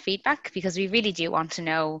all of that feedback, because we really do want to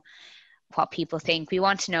know what people think. We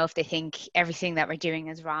want to know if they think everything that we're doing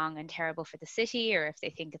is wrong and terrible for the city, or if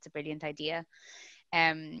they think it's a brilliant idea.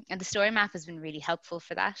 And the story map has been really helpful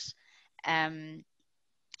for that.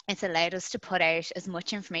 It's allowed us to put out as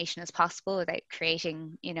much information as possible without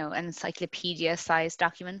creating, an encyclopedia-sized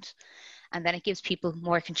document. And then it gives people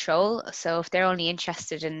more control. So if they're only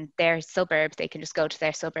interested in their suburb, they can just go to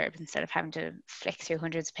their suburb instead of having to flick through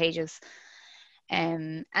hundreds of pages.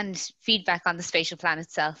 And feedback on the spatial plan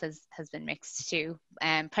itself has been mixed too.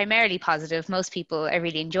 Primarily positive. Most people are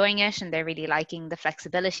really enjoying it and they're really liking the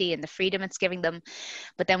flexibility and the freedom it's giving them.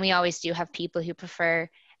 But then we always do have people who prefer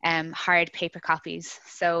hard paper copies.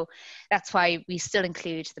 So that's why we still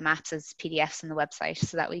include the maps as PDFs on the website,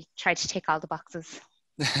 so that we try to tick all the boxes.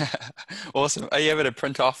 Awesome. Are you able to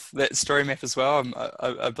print off that story map as well?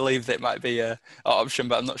 I believe that might be an option,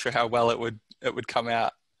 but I'm not sure how well it would come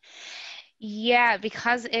out. Yeah,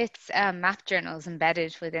 because it's map journals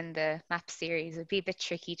embedded within the map series, it'd be a bit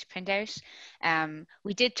tricky to print out.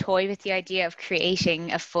 We did toy with the idea of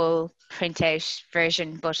creating a full printout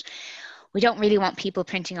version, but we don't really want people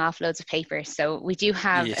printing off loads of paper. So we do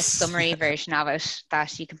have a summary version of it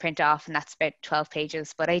that you can print off, and that's about 12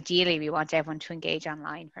 pages. But ideally, we want everyone to engage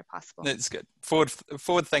online where possible. That's good.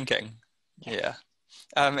 Forward thinking. Yeah.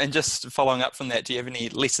 And just following up from that, do you have any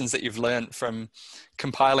lessons that you've learned from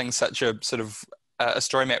compiling such a sort of a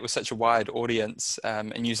story map with such a wide audience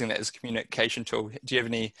and using that as a communication tool? Do you have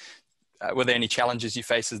any, were there any challenges you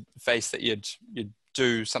face that you'd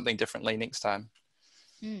do something differently next time?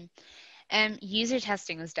 User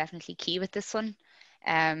testing was definitely key with this one.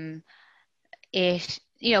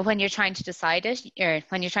 When you're trying to decide it, or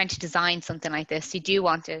when you're trying to design something like this, you do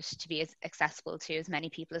want it to be as accessible to as many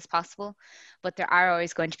people as possible. But there are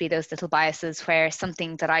always going to be those little biases where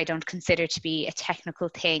something that I don't consider to be a technical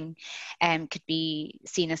thing could be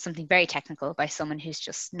seen as something very technical by someone who's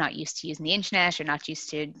just not used to using the internet or not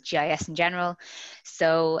used to GIS in general.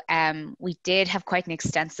 So we did have quite an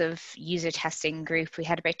extensive user testing group. We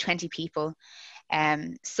had about 20 people,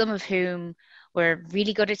 some of whom were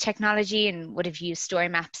really good at technology and would have used story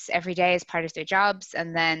maps every day as part of their jobs,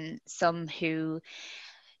 and then some who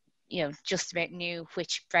just about knew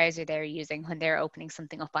which browser they were using when they were opening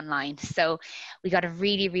something up online. So we got a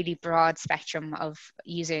really, really broad spectrum of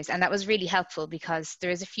users, and that was really helpful because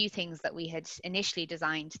there is a few things that we had initially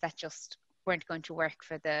designed that just weren't going to work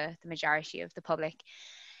for the majority of the public.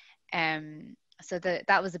 So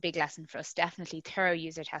that was a big lesson for us. Definitely thorough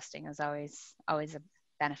user testing is always a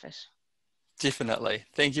benefit. Definitely.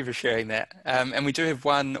 Thank you for sharing that. And we do have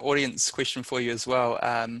one audience question for you as well,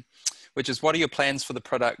 which is, what are your plans for the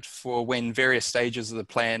product for when various stages of the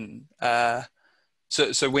plan,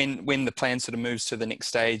 so when the plan sort of moves to the next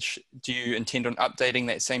stage, do you intend on updating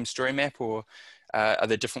that same story map, or are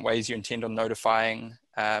there different ways you intend on notifying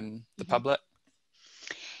the public?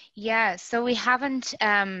 Yeah, so we haven't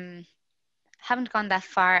gone that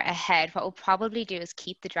far ahead. What we'll probably do is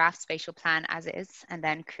keep the draft spatial plan as is, and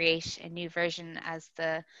then create a new version as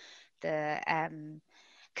the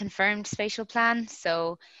confirmed spatial plan.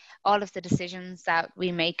 So all of the decisions that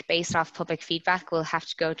we make based off public feedback will have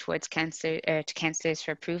to go towards to councillors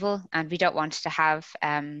for approval, and we don't want to have,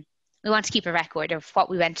 we want to keep a record of what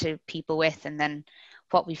we went to people with and then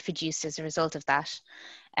what we've produced as a result of that.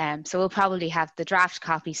 So we'll probably have the draft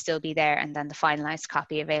copy still be there and then the finalised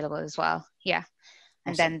copy available as well. Yeah.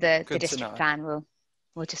 And Awesome. then the district plan will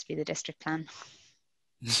just be the district plan.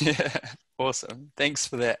 Yeah, awesome. Thanks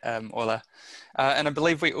for that, Ola. And I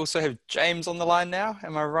believe we also have James on the line now.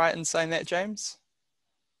 Am I right in saying that, James?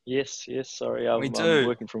 Yes, sorry, I'm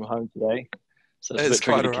working from home today, so it's a It's bit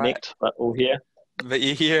tricky to quite connect, but all here. But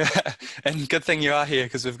you're here, and good thing you are here,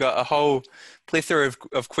 because we've got a whole plethora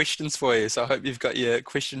of questions for you. So I hope you've got your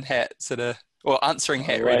question hat or answering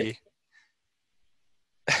hat ready.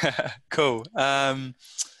 Cool.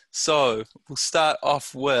 So we'll start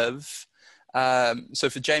off with, so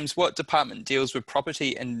for James, what department deals with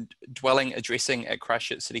property and dwelling addressing at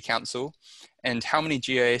Christchurch City Council? And how many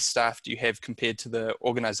GIS staff do you have compared to the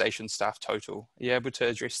organisation staff total? Are you able to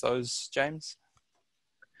address those, James?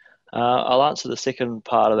 I'll answer the second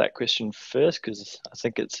part of that question first, because I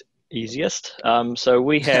think it's easiest. So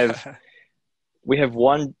we have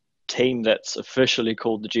one team that's officially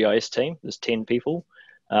called the GIS team. There's 10 people,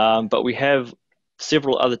 but we have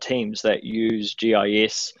several other teams that use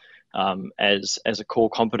GIS as a core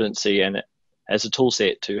competency and as a tool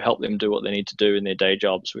set to help them do what they need to do in their day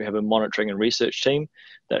jobs. We have a monitoring and research team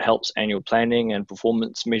that helps annual planning and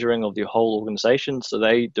performance measuring of the whole organisation. So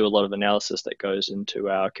they do a lot of analysis that goes into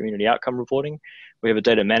our community outcome reporting. We have a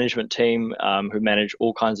data management team who manage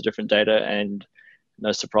all kinds of different data, and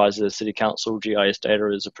no surprise to the City Council, GIS data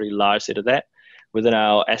is a pretty large set of that. Within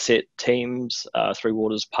our asset teams, Three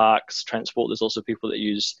Waters, Parks, Transport, there's also people that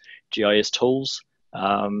use GIS tools.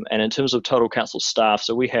 And in terms of total council staff,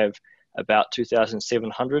 so we have about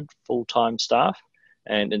 2,700 full-time staff,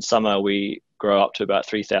 and in summer we grow up to about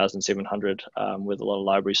 3,700 with a lot of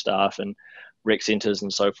library staff and rec centres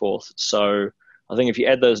and so forth. So I think if you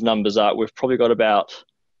add those numbers up, we've probably got about,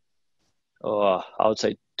 I would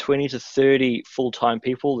say 20 to 30 full-time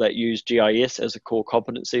people that use GIS as a core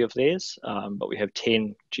competency of theirs, but we have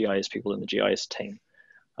 10 GIS people in the GIS team.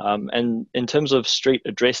 And in terms of street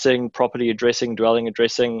addressing, property addressing, dwelling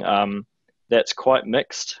addressing, that's quite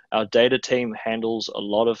mixed. Our data team handles a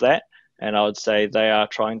lot of that, and I would say they are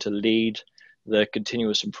trying to lead the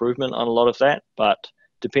continuous improvement on a lot of that, but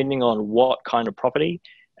depending on what kind of property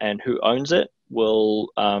and who owns it will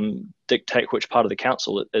dictate which part of the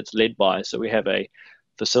council it's led by. So we have a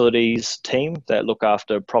facilities team that look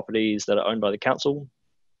after properties that are owned by the council.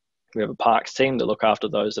 We have a parks team that look after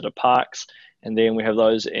those that are parks. And then we have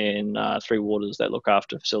those in Three Waters that look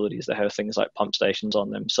after facilities that have things like pump stations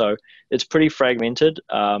on them. So it's pretty fragmented,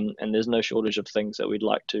 and there's no shortage of things that we'd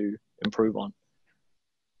like to improve on.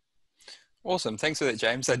 Awesome, thanks for that,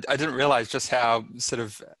 James. I didn't realise just how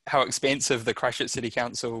expansive the Christchurch City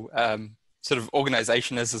Council sort of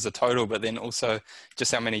organisation is as a total, but then also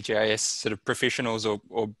just how many GIS sort of professionals or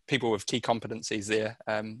people with key competencies there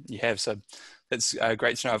you have. So that's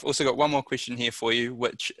great to know. I've also got one more question here for you,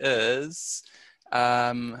 which is,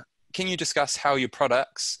 can you discuss how your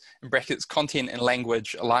products, in brackets, content and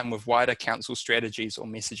language, align with wider council strategies or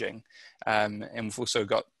messaging? And we've also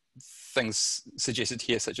got things suggested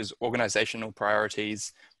here, such as organisational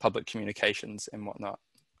priorities, public communications and whatnot.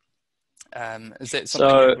 Is that something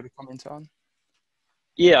you're able to comment on?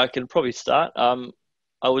 Yeah, I can probably start.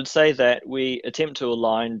 I would say that we attempt to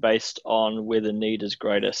align based on where the need is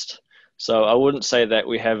greatest. So I wouldn't say that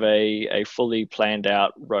we have a fully planned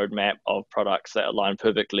out roadmap of products that align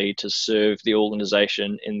perfectly to serve the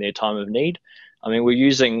organisation in their time of need. I mean, we're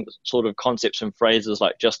using sort of concepts and phrases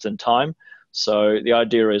like just in time. So the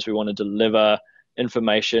idea is we want to deliver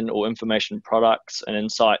information or information products and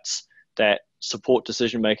insights that support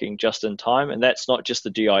decision making just in time, and that's not just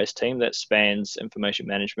the GIS team, that spans information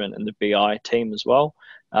management and the BI team as well.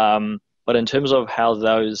 But in terms of how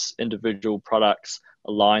those individual products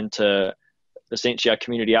align to essentially our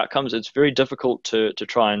community outcomes, it's very difficult to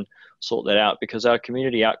try and sort that out, because our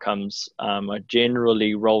community outcomes are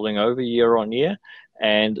generally rolling over year on year,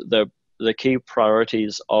 and the key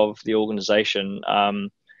priorities of the organisation,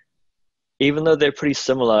 even though they're pretty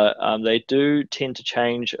similar, they do tend to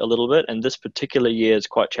change a little bit. And this particular year is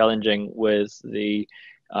quite challenging with the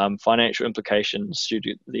financial implications due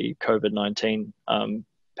to the COVID-19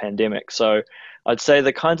 pandemic. So I'd say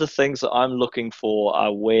the kinds of things that I'm looking for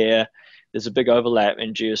are where there's a big overlap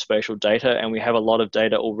in geospatial data, and we have a lot of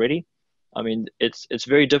data already. I mean, it's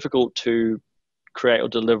very difficult to create or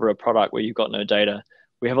deliver a product where you've got no data.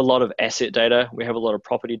 we have a lot of asset data, we have a lot of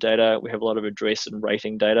property data, we have a lot of address and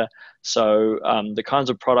rating data. So the kinds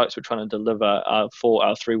of products we're trying to deliver are for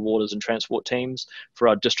our 3 waters and transport teams, for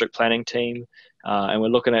our district planning team, and we're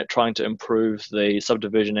looking at trying to improve the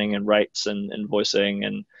subdivisioning and rates and invoicing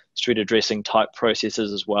and street addressing type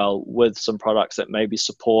processes as well, with some products that maybe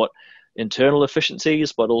support internal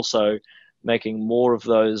efficiencies, but also making more of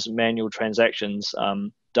those manual transactions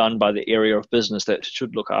done by the area of business that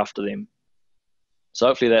should look after them. So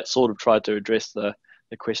hopefully that sort of tried to address the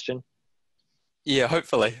question. Yeah,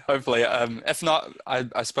 hopefully. If not,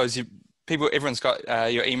 I suppose everyone's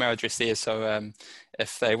got your email address there. So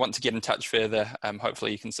if they want to get in touch further,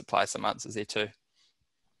 hopefully you can supply some answers there too.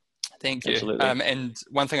 Thank you. Absolutely. And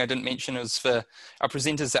one thing I didn't mention was for our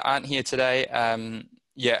presenters that aren't here today,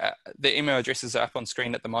 yeah, the email addresses are up on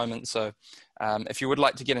screen at the moment. So if you would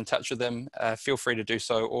like to get in touch with them, feel free to do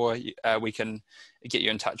so, or we can get you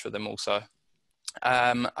in touch with them also.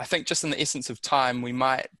 I think just in the essence of time, we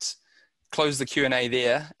might close the Q&A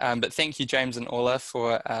there. But thank you, James and Ola,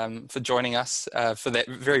 for joining us for that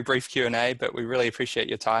very brief Q&A, but we really appreciate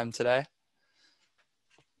your time today.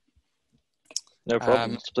 No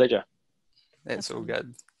problem, it's a pleasure. That's all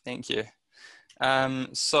good, thank you.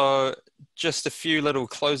 So just a few little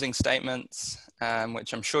closing statements,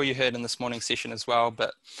 which I'm sure you heard in this morning's session as well,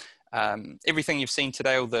 but everything you've seen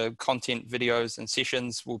today, all the content, videos and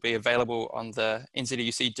sessions will be available on the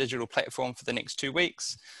NZEUC digital platform for the next 2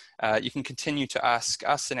 weeks. You can continue to ask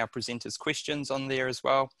us and our presenters questions on there as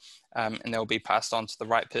well, and they'll be passed on to the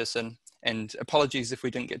right person. And apologies if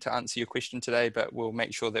we didn't get to answer your question today, but we'll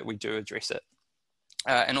make sure that we do address it.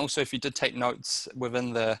 And also, if you did take notes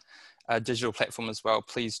within the digital platform as well,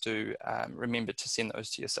 please do remember to send those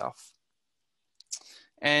to yourself.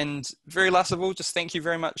 And very last of all, just thank you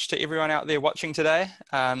very much to everyone out there watching today.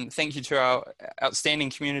 Thank you to our outstanding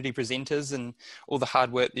community presenters and all the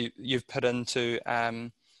hard work that you've put into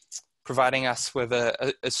providing us with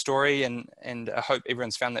a story, and I hope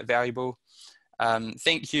everyone's found that valuable.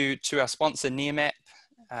 Thank you to our sponsor, NearMap.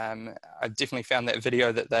 I definitely found that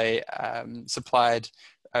video that they supplied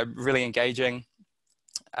really engaging.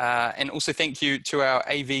 And also thank you to our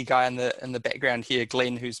AV guy in the background here,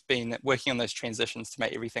 Glenn, who's been working on those transitions to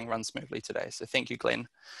make everything run smoothly today. So thank you, Glenn.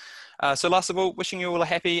 So last of all, wishing you all a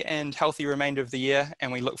happy and healthy remainder of the year,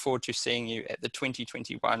 and we look forward to seeing you at the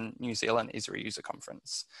 2021 New Zealand Esri User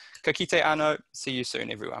Conference. Ka kite anō, see you soon,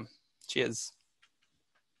 everyone. Cheers.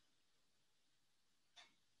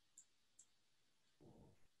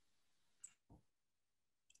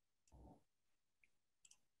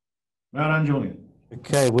 Well done, Julian.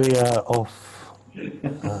 Okay, we are off.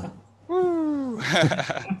 Woo.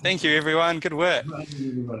 Thank you, everyone. Good work.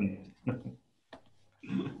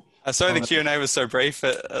 Sorry the Q&A was so brief.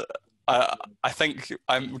 I think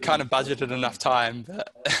I'm kind of budgeted enough time, but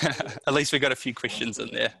at least we got a few questions in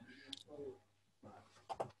there.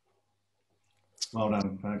 Well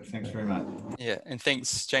done, folks. Thanks very much. Yeah, and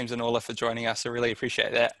thanks, James and Ola, for joining us. I really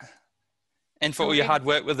appreciate that. And for all your hard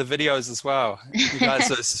work with the videos as well. You guys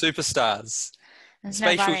are superstars.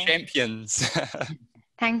 Spatial champions.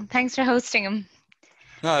 Thanks for hosting them.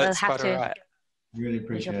 No, that's quite all right. Really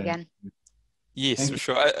appreciate it. Again. Yes, for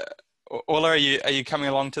sure. Ola, are you coming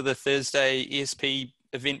along to the Thursday ESP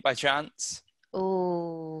event by chance?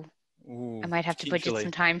 Oh, I might have to budget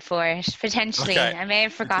some time for it, potentially. Okay. I may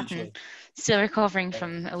have forgotten. Still recovering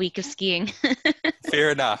from a week of skiing.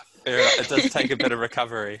 Fair enough. It does take a bit of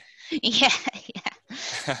recovery. Yeah.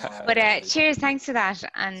 But cheers, thanks for that.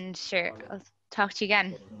 And sure, I'll talk to you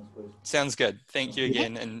again. Sounds good. Thank you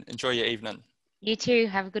again, and enjoy your evening. You too.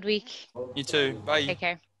 Have a good week. You too. Bye. Take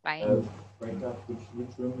care. Bye.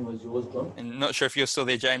 Which room was yours, John? And not sure if you're still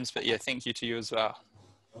there, James, but yeah, thank you to you as well.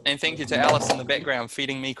 And thank you to Alice in the background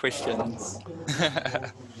feeding me questions.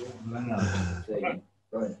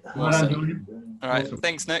 Awesome. All right.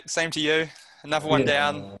 Thanks, Nick. Same to you. Another one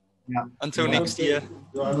down. Yeah. Until next year.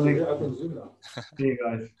 See you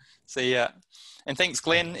guys. See ya. And thanks,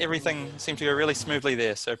 Glenn. Everything seemed to go really smoothly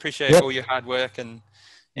there. So appreciate all your hard work and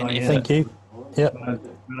effort. Thank you. Yep. Well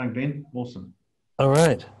done, Ben. Awesome. All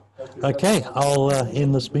right. Okay, I'll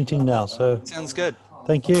end this meeting now. So sounds good.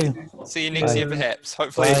 Thank you. See you next year, perhaps.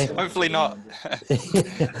 Hopefully not.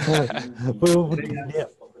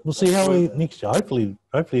 We'll see how we next year. Hopefully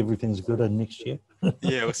everything's good next year.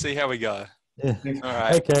 Yeah, we'll see how we go. Yeah. All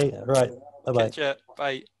right. Okay. All right. Bye bye. Catch ya.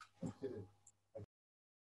 Bye.